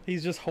do?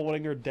 He's just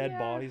holding her dead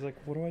body. He's like,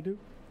 what do I do?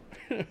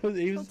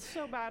 He felt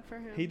so bad for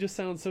him. He just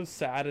sounds so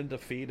sad and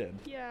defeated.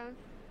 Yeah.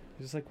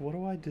 He's like, what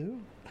do I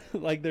do?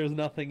 Like, there's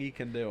nothing he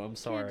can do. I'm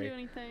sorry. Can't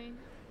do anything.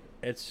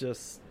 It's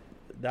just,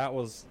 that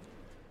was,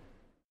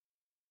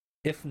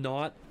 if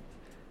not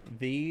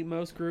the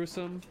most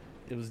gruesome,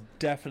 it was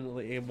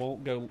definitely, it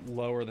won't go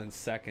lower than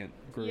second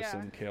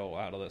gruesome kill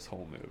out of this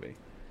whole movie.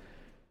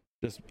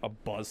 Just a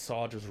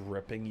buzzsaw just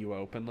ripping you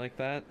open like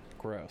that.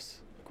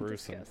 Gross.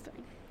 Gruesome.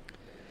 Disgusting.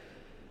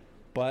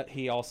 But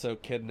he also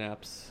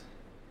kidnaps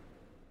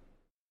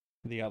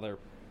the other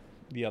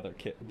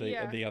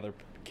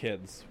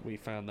kids. We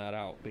found that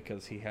out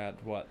because he had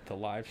the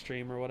live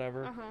stream or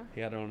whatever. Uh-huh. He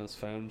had it on his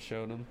phone,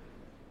 showed him.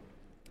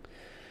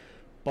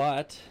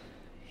 But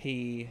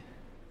he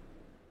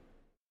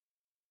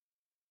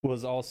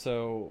was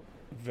also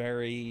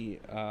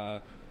very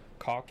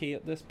cocky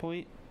at this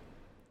point.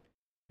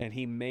 and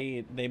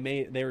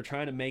they were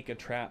trying to make a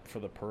trap for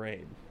the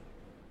parade,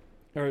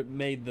 or it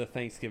made the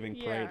Thanksgiving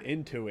parade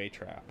into a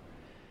trap.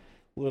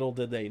 Little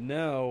did they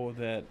know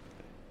that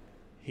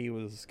he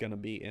was going to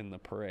be in the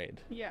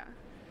parade. Yeah.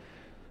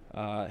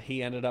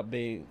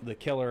 The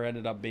killer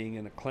ended up being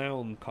in a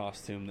clown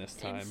costume this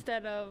time.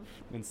 Instead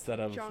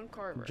of John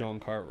Carver. John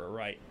Carver,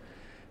 right.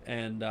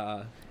 And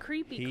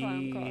creepy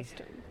clown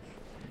costume.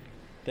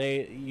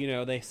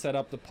 They set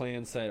up the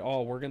plan, said,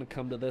 "Oh, we're going to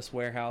come to this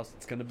warehouse.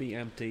 It's going to be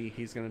empty.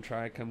 He's going to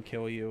try to come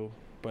kill you,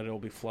 but it'll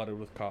be flooded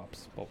with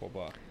cops, blah, blah,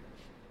 blah."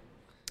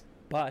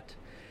 But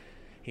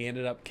he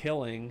ended up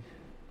killing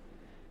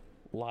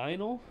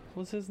Lionel,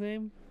 was his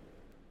name?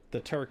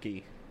 The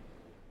turkey.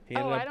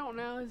 I don't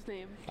know his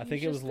name. I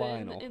think it was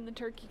Lionel. In the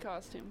turkey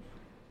costume.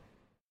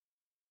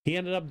 He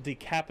ended up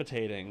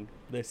decapitating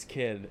this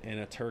kid in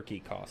a turkey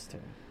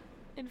costume.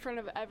 In front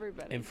of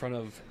everybody. In front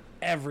of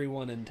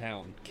everyone in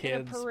town.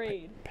 Kids,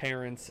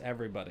 parents,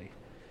 everybody.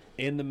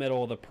 In the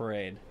middle of the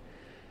parade.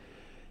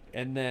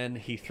 And then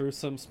he threw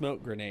some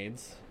smoke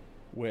grenades,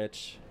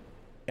 which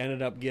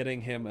ended up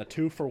getting him a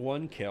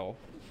 2-for-1 kill.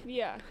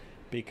 Yeah.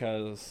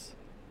 Because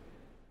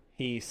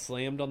he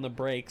slammed on the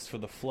brakes for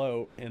the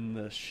float, and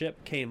the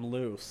ship came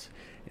loose,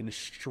 and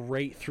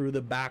straight through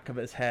the back of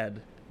his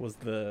head was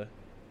the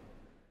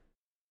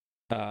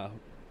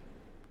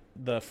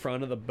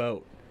front of the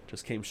boat.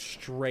 Just came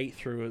straight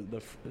through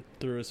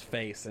his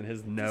face and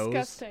his nose.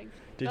 Disgusting.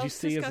 Did you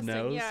see his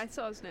nose? Yeah, I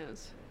saw his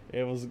nose.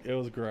 It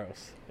was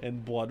gross,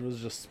 and blood was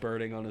just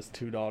spurting on his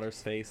 2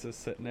 daughters' faces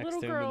sitting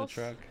next to him in the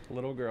truck.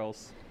 Little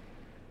girls.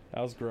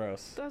 That was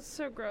gross. That's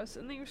so gross,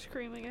 and they were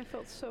screaming. I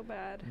felt so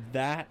bad.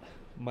 That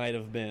might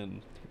have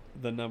been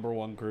the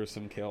 #1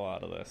 gruesome kill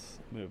out of this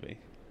movie.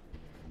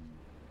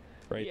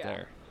 Right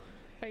there.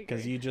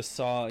 Because you just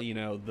saw,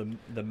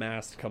 the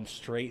mask come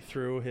straight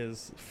through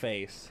his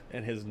face,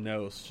 and his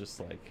nose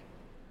just,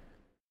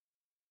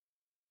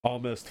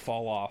 almost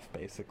fall off,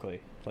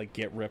 basically.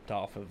 Get ripped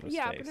off of his face.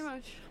 Yeah, pretty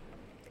much.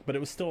 But it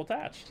was still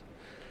attached.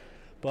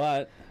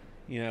 But,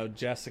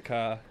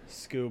 Jessica,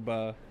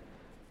 Scuba,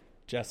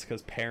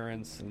 Jessica's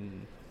parents,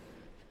 and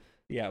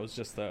yeah, it was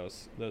just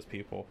those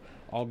people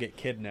all get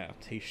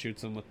kidnapped. He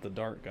shoots them with the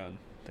dart gun,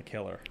 the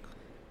killer.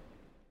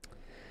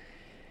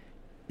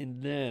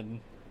 And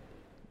then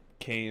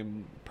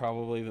came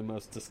probably the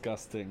most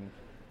disgusting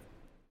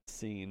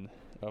scene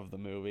of the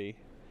movie,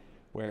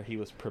 where he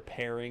was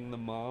preparing the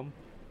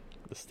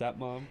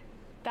stepmom.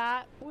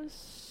 That was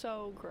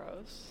so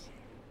gross.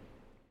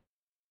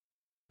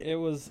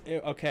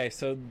 Okay,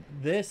 so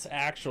this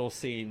actual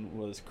scene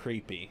was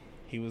creepy.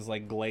 He was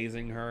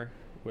glazing her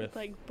with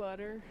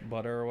butter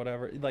or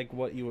whatever,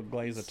 what you would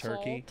glaze a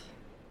turkey.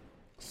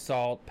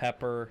 Salt,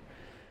 pepper,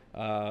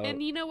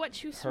 and you know what,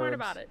 she was smart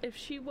about it. If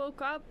she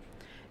woke up,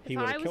 if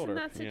I was in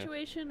that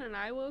situation and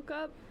I woke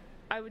up,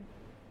 I would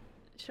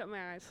shut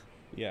my eyes.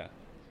 Yeah,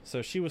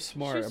 so she was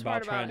smart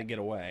about trying to get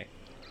away,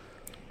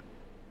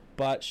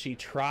 but she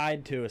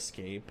tried to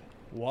escape,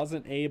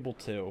 wasn't able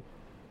to,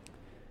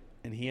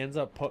 and he ends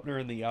up putting her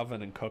in the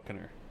oven and cooking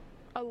her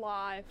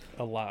alive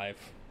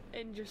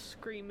and just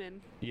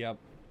screaming. Yep.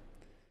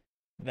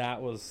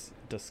 That was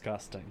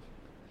disgusting.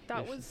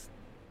 That was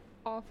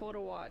awful to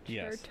watch.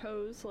 Yes. Their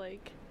toes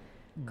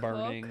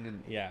burning cook.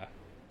 And yeah.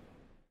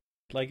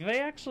 They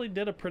actually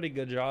did a pretty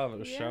good job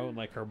of showing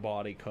her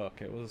body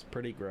cook. It was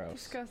pretty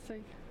gross.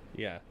 Disgusting.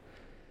 Yeah.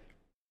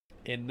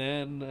 And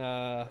then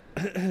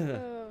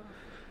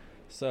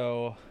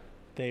so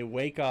they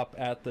wake up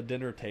at the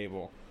dinner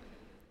table.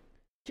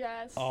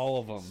 All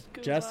of them.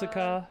 Scuba,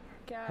 Jessica,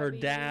 Gabby, her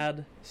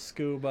dad,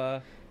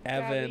 Scuba,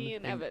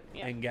 Evan,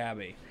 and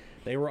Gabby.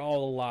 They were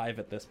all alive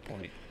at this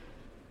point.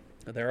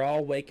 They're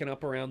all waking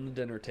up around the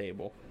dinner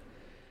table.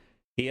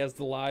 He has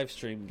the live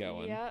stream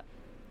going. Yeah.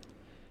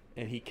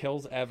 And he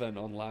kills Evan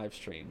on live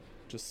stream.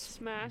 Just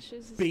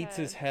smashes his beats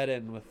his head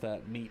in with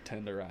that meat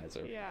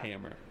tenderizer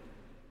hammer.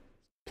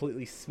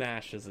 Completely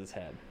smashes his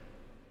head,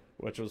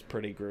 which was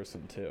pretty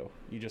gruesome too.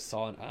 You just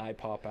saw an eye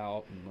pop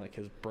out and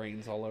his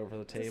brains all over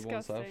the table.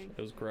 Disgusting. And stuff.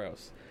 It was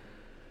gross.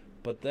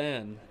 But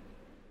then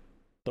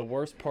the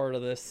worst part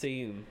of this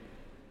scene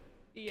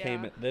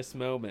came at this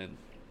moment,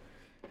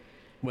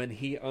 when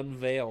he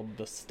unveiled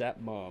the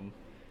stepmom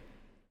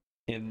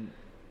in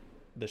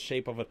the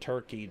shape of a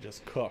turkey,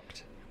 just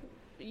cooked.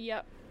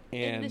 Yep.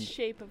 And in the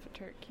shape of a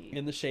turkey.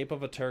 In the shape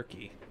of a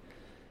turkey.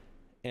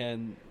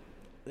 And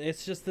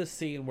it's just this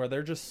scene where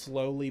they're just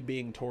slowly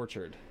being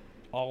tortured.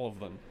 All of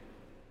them.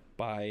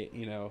 By,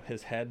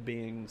 his head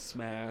being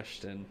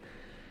smashed, and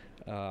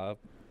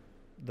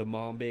the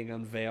mom being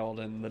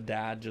unveiled, and the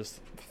dad just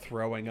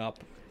throwing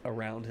up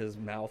around his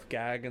mouth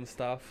gag and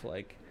stuff.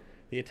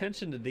 The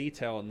attention to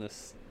detail in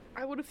this,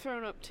 I would have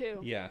thrown up too.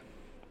 Yeah.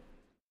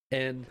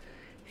 And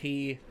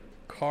he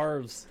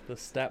carves the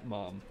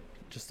stepmom,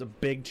 just a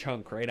big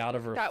chunk right out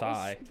of her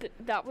thigh.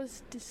 That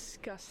was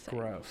disgusting.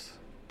 Gross.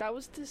 That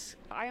was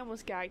I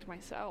almost gagged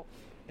myself.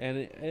 And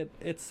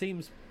it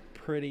seems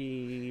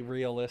pretty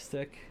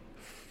realistic.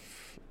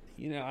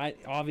 I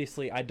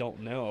obviously I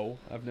don't know.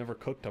 I've never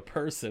cooked a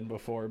person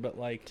before, but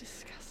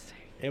disgusting.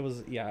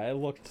 It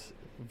looked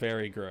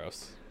very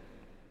gross.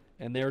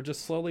 And they were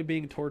just slowly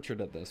being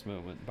tortured at this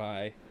moment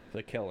by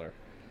the killer.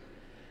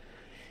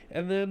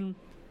 And then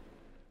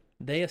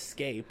they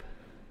escape,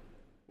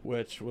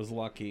 which was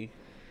lucky.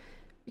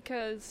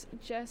 Because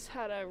Jess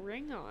had a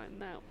ring on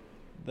that.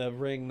 The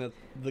ring that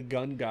the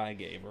gun guy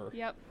gave her.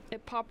 Yep,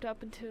 it popped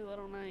up into a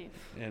little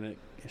knife. And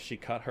she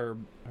cut her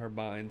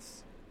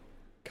binds,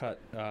 cut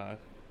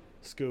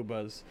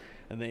Scuba's,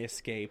 and they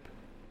escape.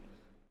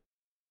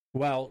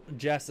 Well,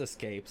 Jess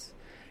escapes.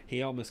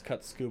 He almost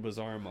cut Scuba's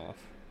arm off.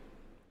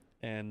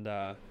 And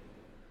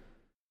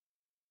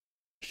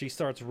she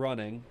starts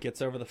running,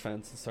 gets over the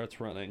fence and starts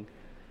running,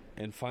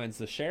 and finds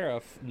the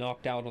sheriff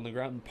knocked out on the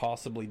ground and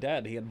possibly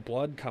dead. He had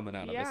blood coming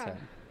out of his head.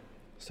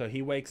 So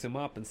he wakes him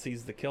up and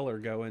sees the killer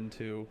go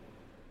into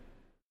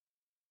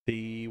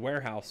the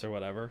warehouse or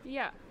whatever.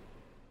 Yeah.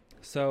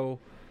 So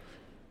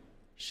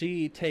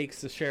she takes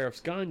the sheriff's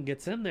gun,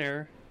 gets in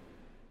there,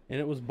 and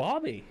it was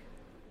Bobby.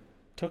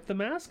 Took the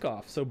mask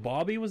off. So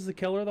Bobby was the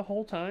killer the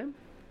whole time?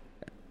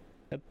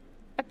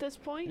 At this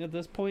point? At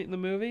this point in the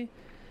movie.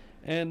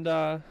 And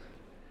I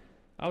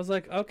was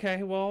like,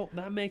 okay, well,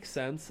 that makes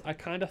sense. I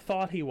kind of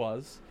thought he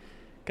was.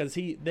 Because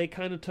they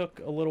kind of took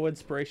a little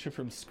inspiration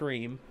from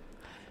Scream.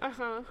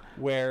 Uh-huh.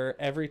 Where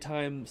every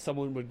time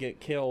someone would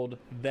get killed,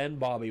 then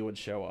Bobby would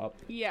show up.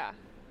 Yeah.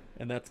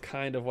 And that's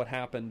kind of what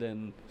happened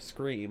in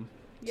Scream.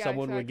 Yeah,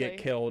 someone would get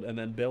killed, and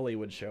then Billy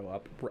would show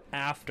up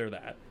after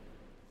that.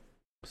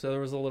 So there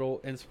was a little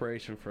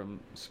inspiration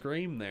from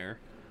Scream there.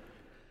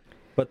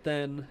 But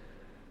then,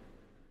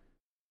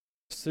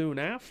 soon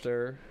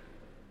after,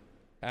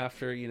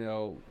 you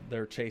know,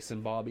 they're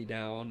chasing Bobby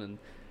down and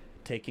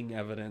taking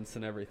evidence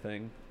and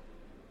everything,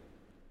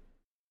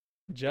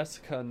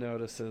 Jessica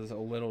notices a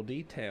little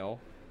detail.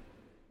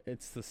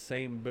 It's the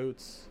same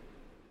boots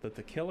that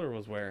the killer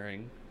was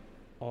wearing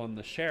on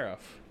the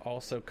sheriff,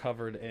 also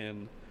covered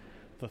in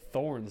the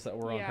thorns that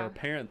were on her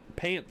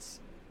pants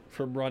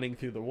from running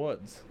through the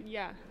woods.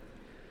 Yeah.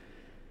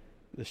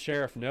 The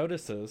sheriff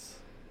notices.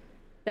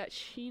 That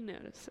she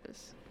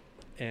notices.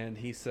 And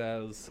he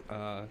says,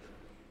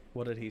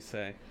 what did he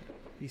say?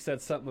 He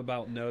said something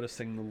about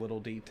noticing the little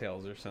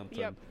details or something.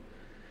 Yep.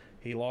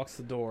 He locks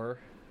the door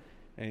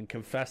and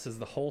confesses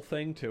the whole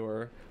thing to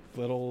her.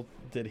 Little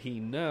did he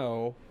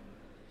know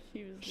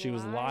she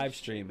was live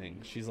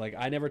streaming. She's like,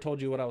 I never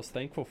told you what I was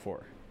thankful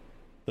for.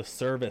 The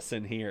service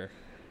in here.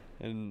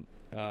 And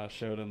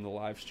showed him the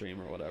live stream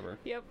or whatever.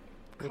 Yep.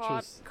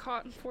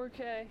 Caught in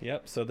 4K.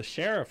 Yep. So the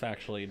sheriff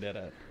actually did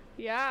it.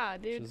 Yeah,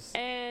 dude.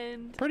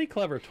 And pretty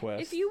clever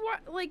twist. If you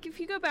if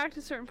you go back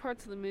to certain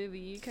parts of the movie,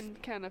 you can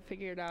kind of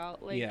figure it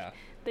out. Like,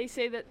 they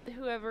say that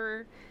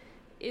whoever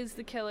is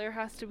the killer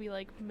has to be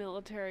like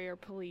military or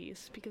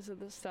police because of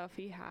the stuff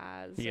he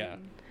has. Yeah.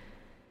 And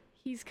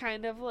he's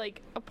kind of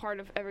like a part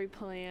of every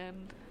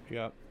plan.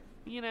 Yep.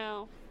 You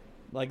know.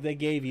 Like, they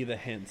gave you the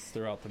hints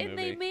throughout the movie. And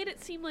they made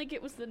it seem like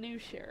it was the new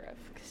sheriff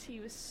because he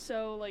was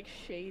so like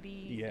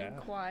shady and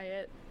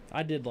quiet.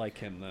 I did like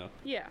him though.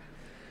 Yeah.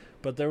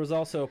 But there was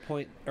also a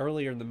point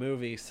earlier in the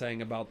movie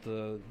saying about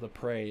the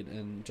parade,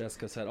 and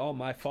Jessica said, oh,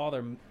 my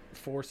father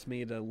forced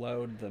me to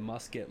load the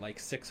musket like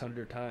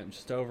 600 times,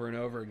 just over and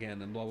over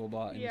again, and blah, blah,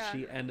 blah. And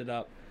she ended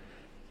up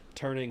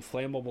turning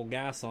flammable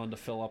gas on to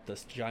fill up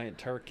this giant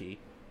turkey.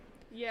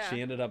 Yeah.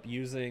 She ended up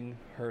using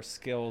her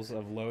skills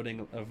of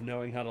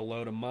knowing how to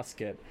load a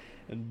musket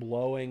and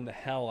blowing the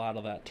hell out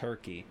of that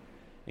turkey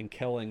and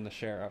killing the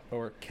sheriff,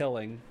 or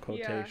killing,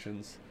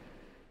 quotations,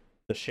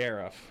 the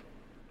sheriff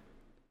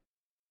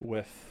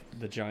with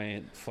the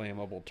giant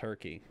flammable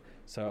turkey.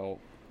 So,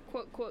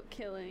 quote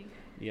killing.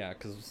 Yeah,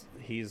 because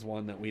he's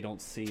one that we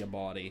don't see a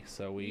body,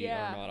 so we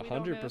are not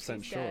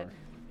 100% sure. Dead.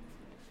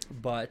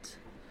 But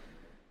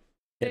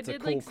it's a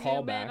cool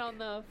callback. Zoom in on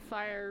the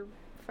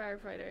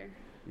firefighter.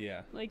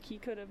 Yeah. Like he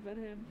could have been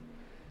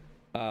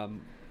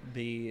him.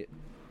 The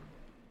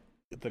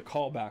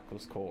callback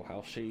was cool.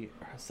 How she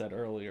said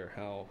earlier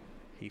how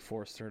he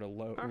forced her to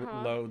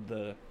load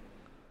the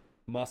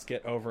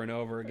musket over and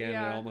over again.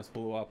 It almost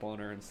blew up on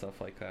her and stuff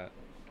like that.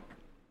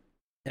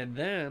 And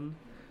then,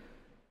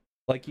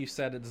 like you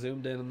said, it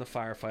zoomed in on the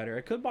firefighter.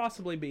 It could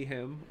possibly be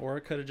him, or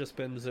it could have just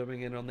been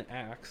zooming in on the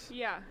axe.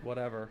 Yeah.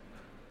 Whatever.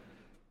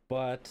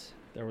 But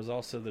there was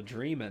also the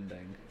dream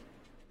ending.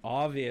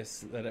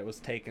 Obvious that it was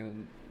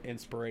taken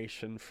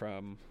inspiration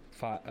from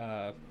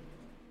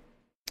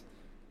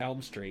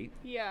Elm Street.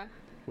 Yeah.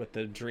 With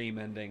the dream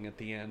ending at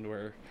the end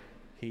where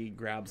he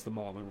grabs the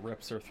mom and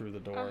rips her through the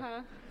door.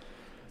 Uh-huh.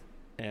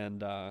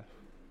 And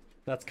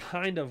that's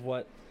kind of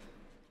what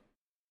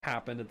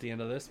happened at the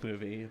end of this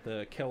movie.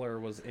 The killer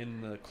was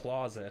in the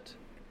closet,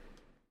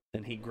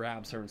 and he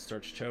grabs her and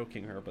starts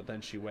choking her, but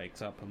then she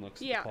wakes up and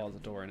looks at the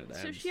closet door, and it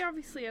ends. So she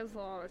obviously has a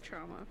lot of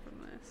trauma from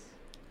this.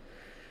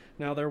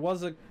 Now, there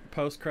was a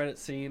post-credit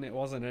scene. It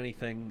wasn't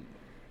anything,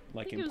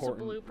 like,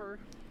 important. It was a blooper.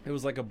 It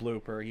was like a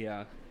blooper,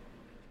 yeah.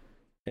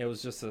 It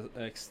was just an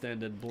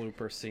extended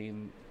blooper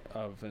scene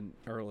of an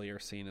earlier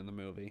scene in the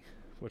movie,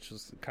 which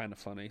was kind of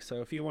funny.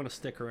 So if you want to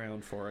stick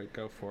around for it,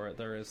 go for it.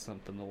 There is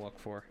something to look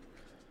for.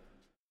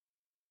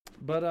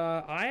 But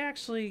I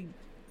actually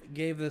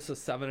gave this a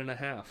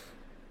 7.5.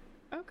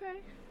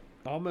 Okay.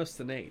 Almost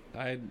an 8.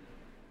 I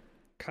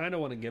kind of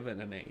want to give it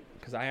an 8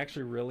 because I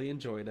actually really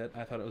enjoyed it.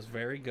 I thought it was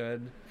very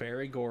good,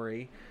 very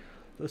gory.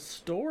 The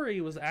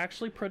story was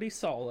actually pretty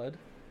solid.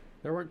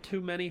 There weren't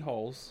too many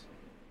holes.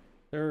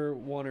 There were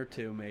one or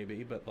two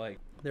maybe, but like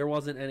there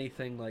wasn't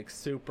anything like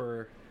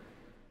super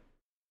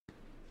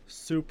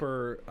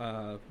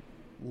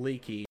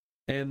leaky.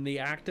 And the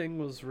acting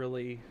was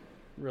really,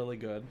 really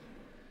good.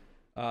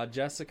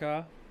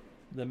 Jessica,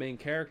 the main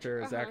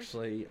character, is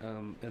actually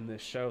in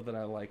this show that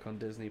I like on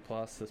Disney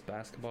Plus, this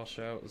basketball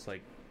show. It was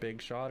like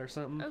Big Shot or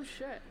something. Oh,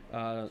 shit.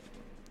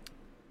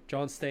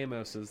 John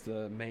Stamos is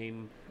the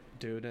main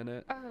dude in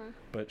it,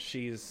 but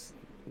she's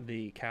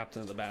the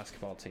captain of the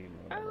basketball team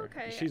or whatever.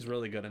 Oh, okay. She's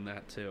really good in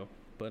that too.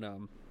 But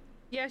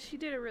yeah, she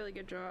did a really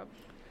good job.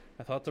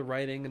 I thought the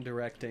writing and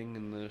directing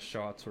and the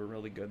shots were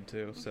really good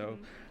too. So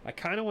I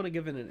kind of want to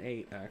give it an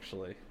 8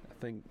 actually. I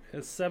think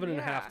it's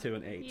 7.5 to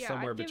an 8,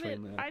 somewhere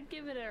between that. I'd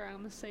give it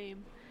around the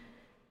same.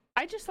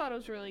 I just thought it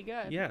was really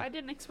good. Yeah. I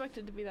didn't expect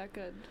it to be that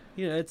good.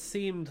 You know, it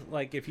seemed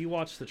like if you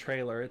watch the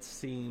trailer, it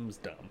seems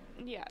dumb.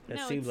 Yeah. It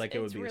seems like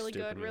it would be really a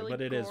stupid good, really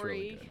movie, but it gory, is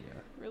really good.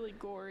 Yeah. Really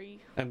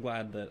gory. I'm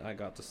glad that I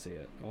got to see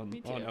it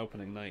on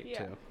opening night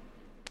too.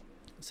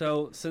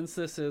 So, since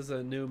this is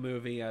a new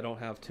movie, I don't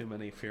have too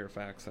many fear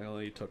facts. I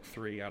only took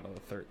 3 out of the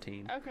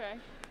 13. Okay.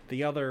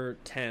 The other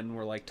 10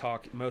 were like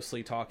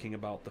mostly talking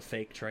about the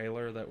fake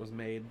trailer that was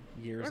made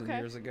years and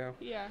years ago.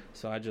 Yeah.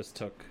 So I just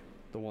took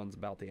the ones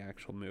about the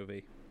actual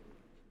movie.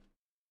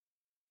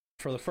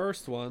 For the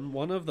first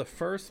one of the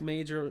first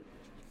major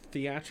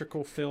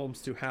theatrical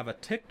films to have a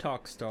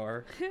TikTok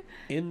star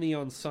in the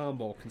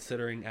ensemble,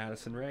 considering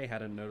Addison Rae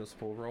had a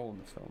noticeable role in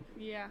the film.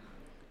 Yeah.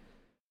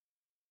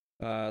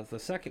 The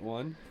second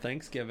one,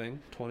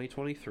 Thanksgiving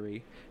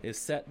 2023, is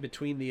set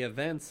between the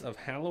events of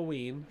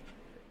Halloween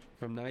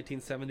from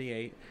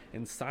 1978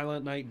 and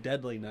Silent Night,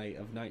 Deadly Night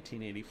of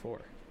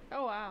 1984.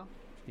 Oh, wow.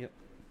 Yep,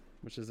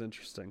 which is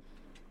interesting.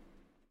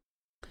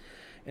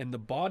 And the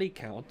body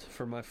count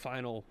for my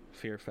final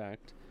fear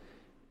fact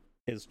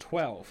is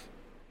 12,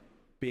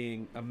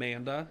 being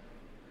Amanda,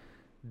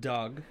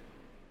 Doug,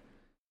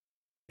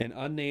 an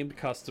unnamed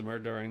customer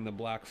during the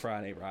Black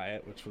Friday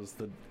riot, which was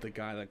the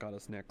guy that got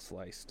his neck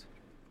sliced.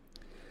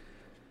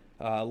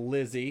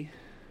 Lizzie,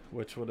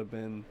 which would have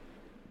been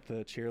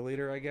the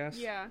cheerleader, I guess.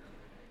 Yeah.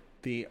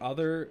 The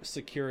other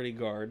security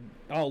guard.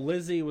 Oh,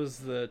 Lizzie was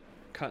the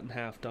cut in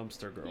half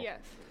dumpster girl.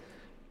 Yes.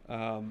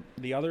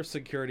 The other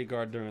security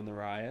guard during the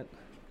riot.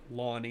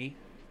 Lonnie.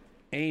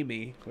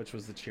 Amy, which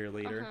was the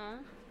cheerleader.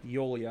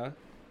 Yulia.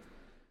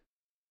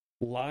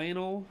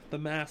 Lionel, the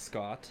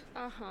mascot.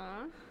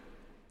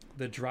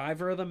 The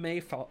driver of the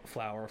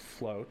Mayflower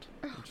float,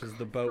 which is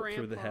the boat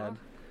through the head.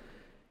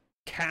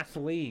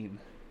 Kathleen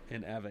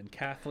and Evan.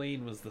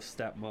 Kathleen was the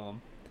stepmom.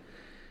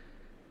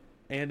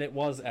 And it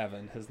was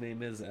Evan. His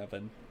name is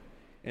Evan.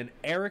 And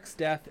Eric's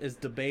death is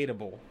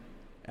debatable,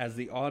 as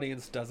the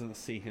audience doesn't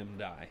see him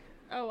die.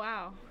 Oh,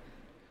 wow.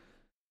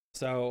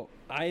 So,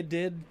 I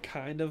did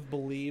kind of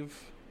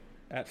believe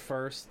at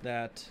first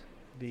that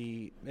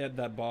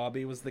that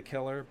Bobby was the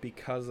killer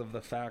because of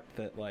the fact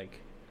that,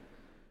 like,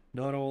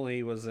 not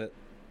only was it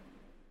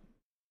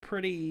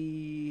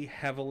pretty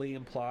heavily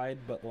implied,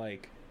 but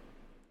like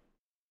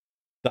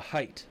the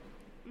height.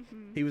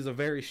 He was a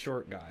very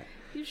short guy.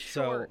 He's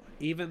short. So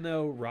even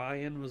though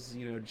Ryan was,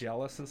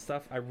 jealous and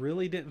stuff, I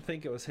really didn't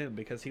think it was him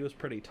because he was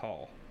pretty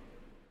tall.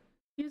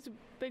 He was a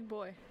big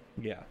boy.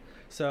 Yeah.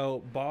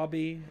 So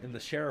Bobby and the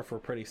sheriff were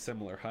pretty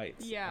similar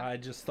heights. Yeah. I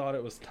just thought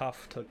it was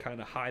tough to kind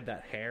of hide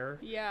that hair.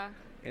 Yeah.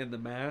 And the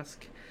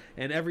mask.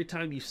 And every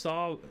time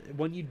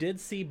when you did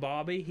see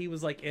Bobby, he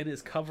was like in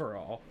his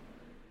coverall.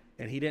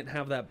 And he didn't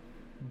have that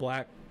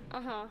black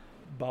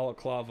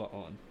balaclava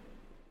on.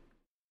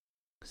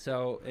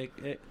 So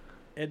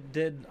I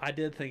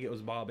did think it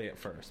was Bobby at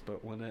first,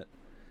 but when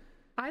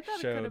I thought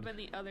it could have been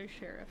the other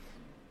sheriff.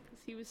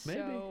 Because he was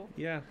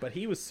Yeah, but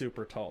he was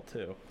super tall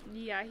too.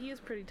 Yeah, he is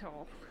pretty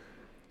tall.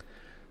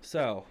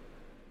 So,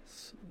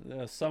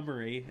 the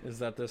summary is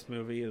that this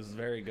movie is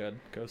very good.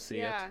 Go see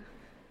it.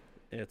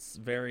 It's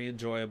very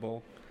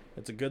enjoyable.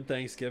 It's a good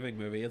Thanksgiving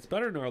movie. It's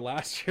better than our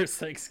last year's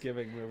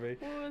Thanksgiving movie.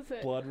 What was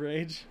it? Blood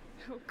Rage.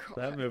 Oh, God.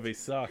 That movie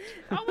sucked.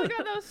 Oh, my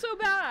God, that was so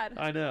bad.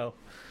 I know.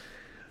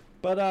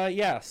 But,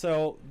 yeah,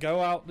 so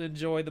go out and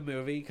enjoy the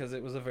movie because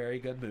it was a very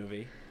good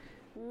movie.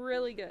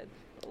 Really good.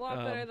 A lot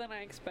better than I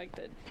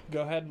expected.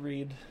 Go ahead and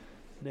read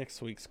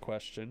next week's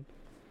question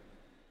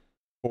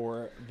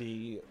for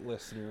the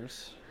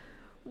listeners.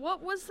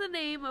 What was the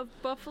name of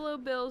Buffalo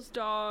Bill's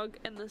dog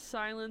in The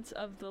Silence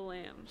of the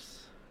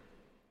Lambs?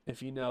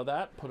 If you know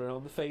that, put it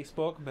on the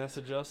Facebook,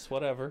 message us,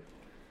 whatever.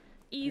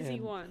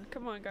 Easy one.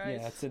 Come on, guys.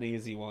 Yeah, it's an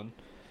easy one.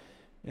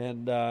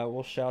 And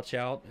we'll shout you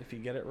out if you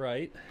get it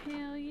right.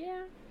 Hell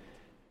yeah.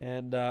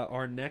 And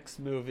our next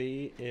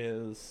movie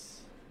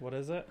is... What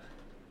is it?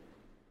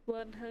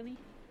 Blood and Honey.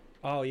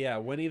 Oh, yeah.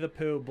 Winnie the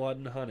Pooh, Blood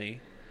and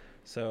Honey.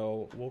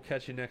 So we'll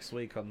catch you next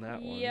week on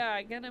that one.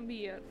 Yeah, gonna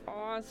be an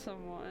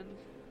awesome one.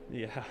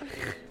 Yeah.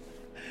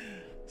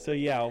 So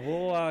yeah,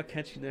 we'll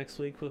catch you next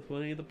week with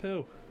Winnie the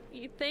Pooh.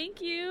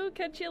 Thank you.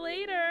 Catch you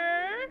later.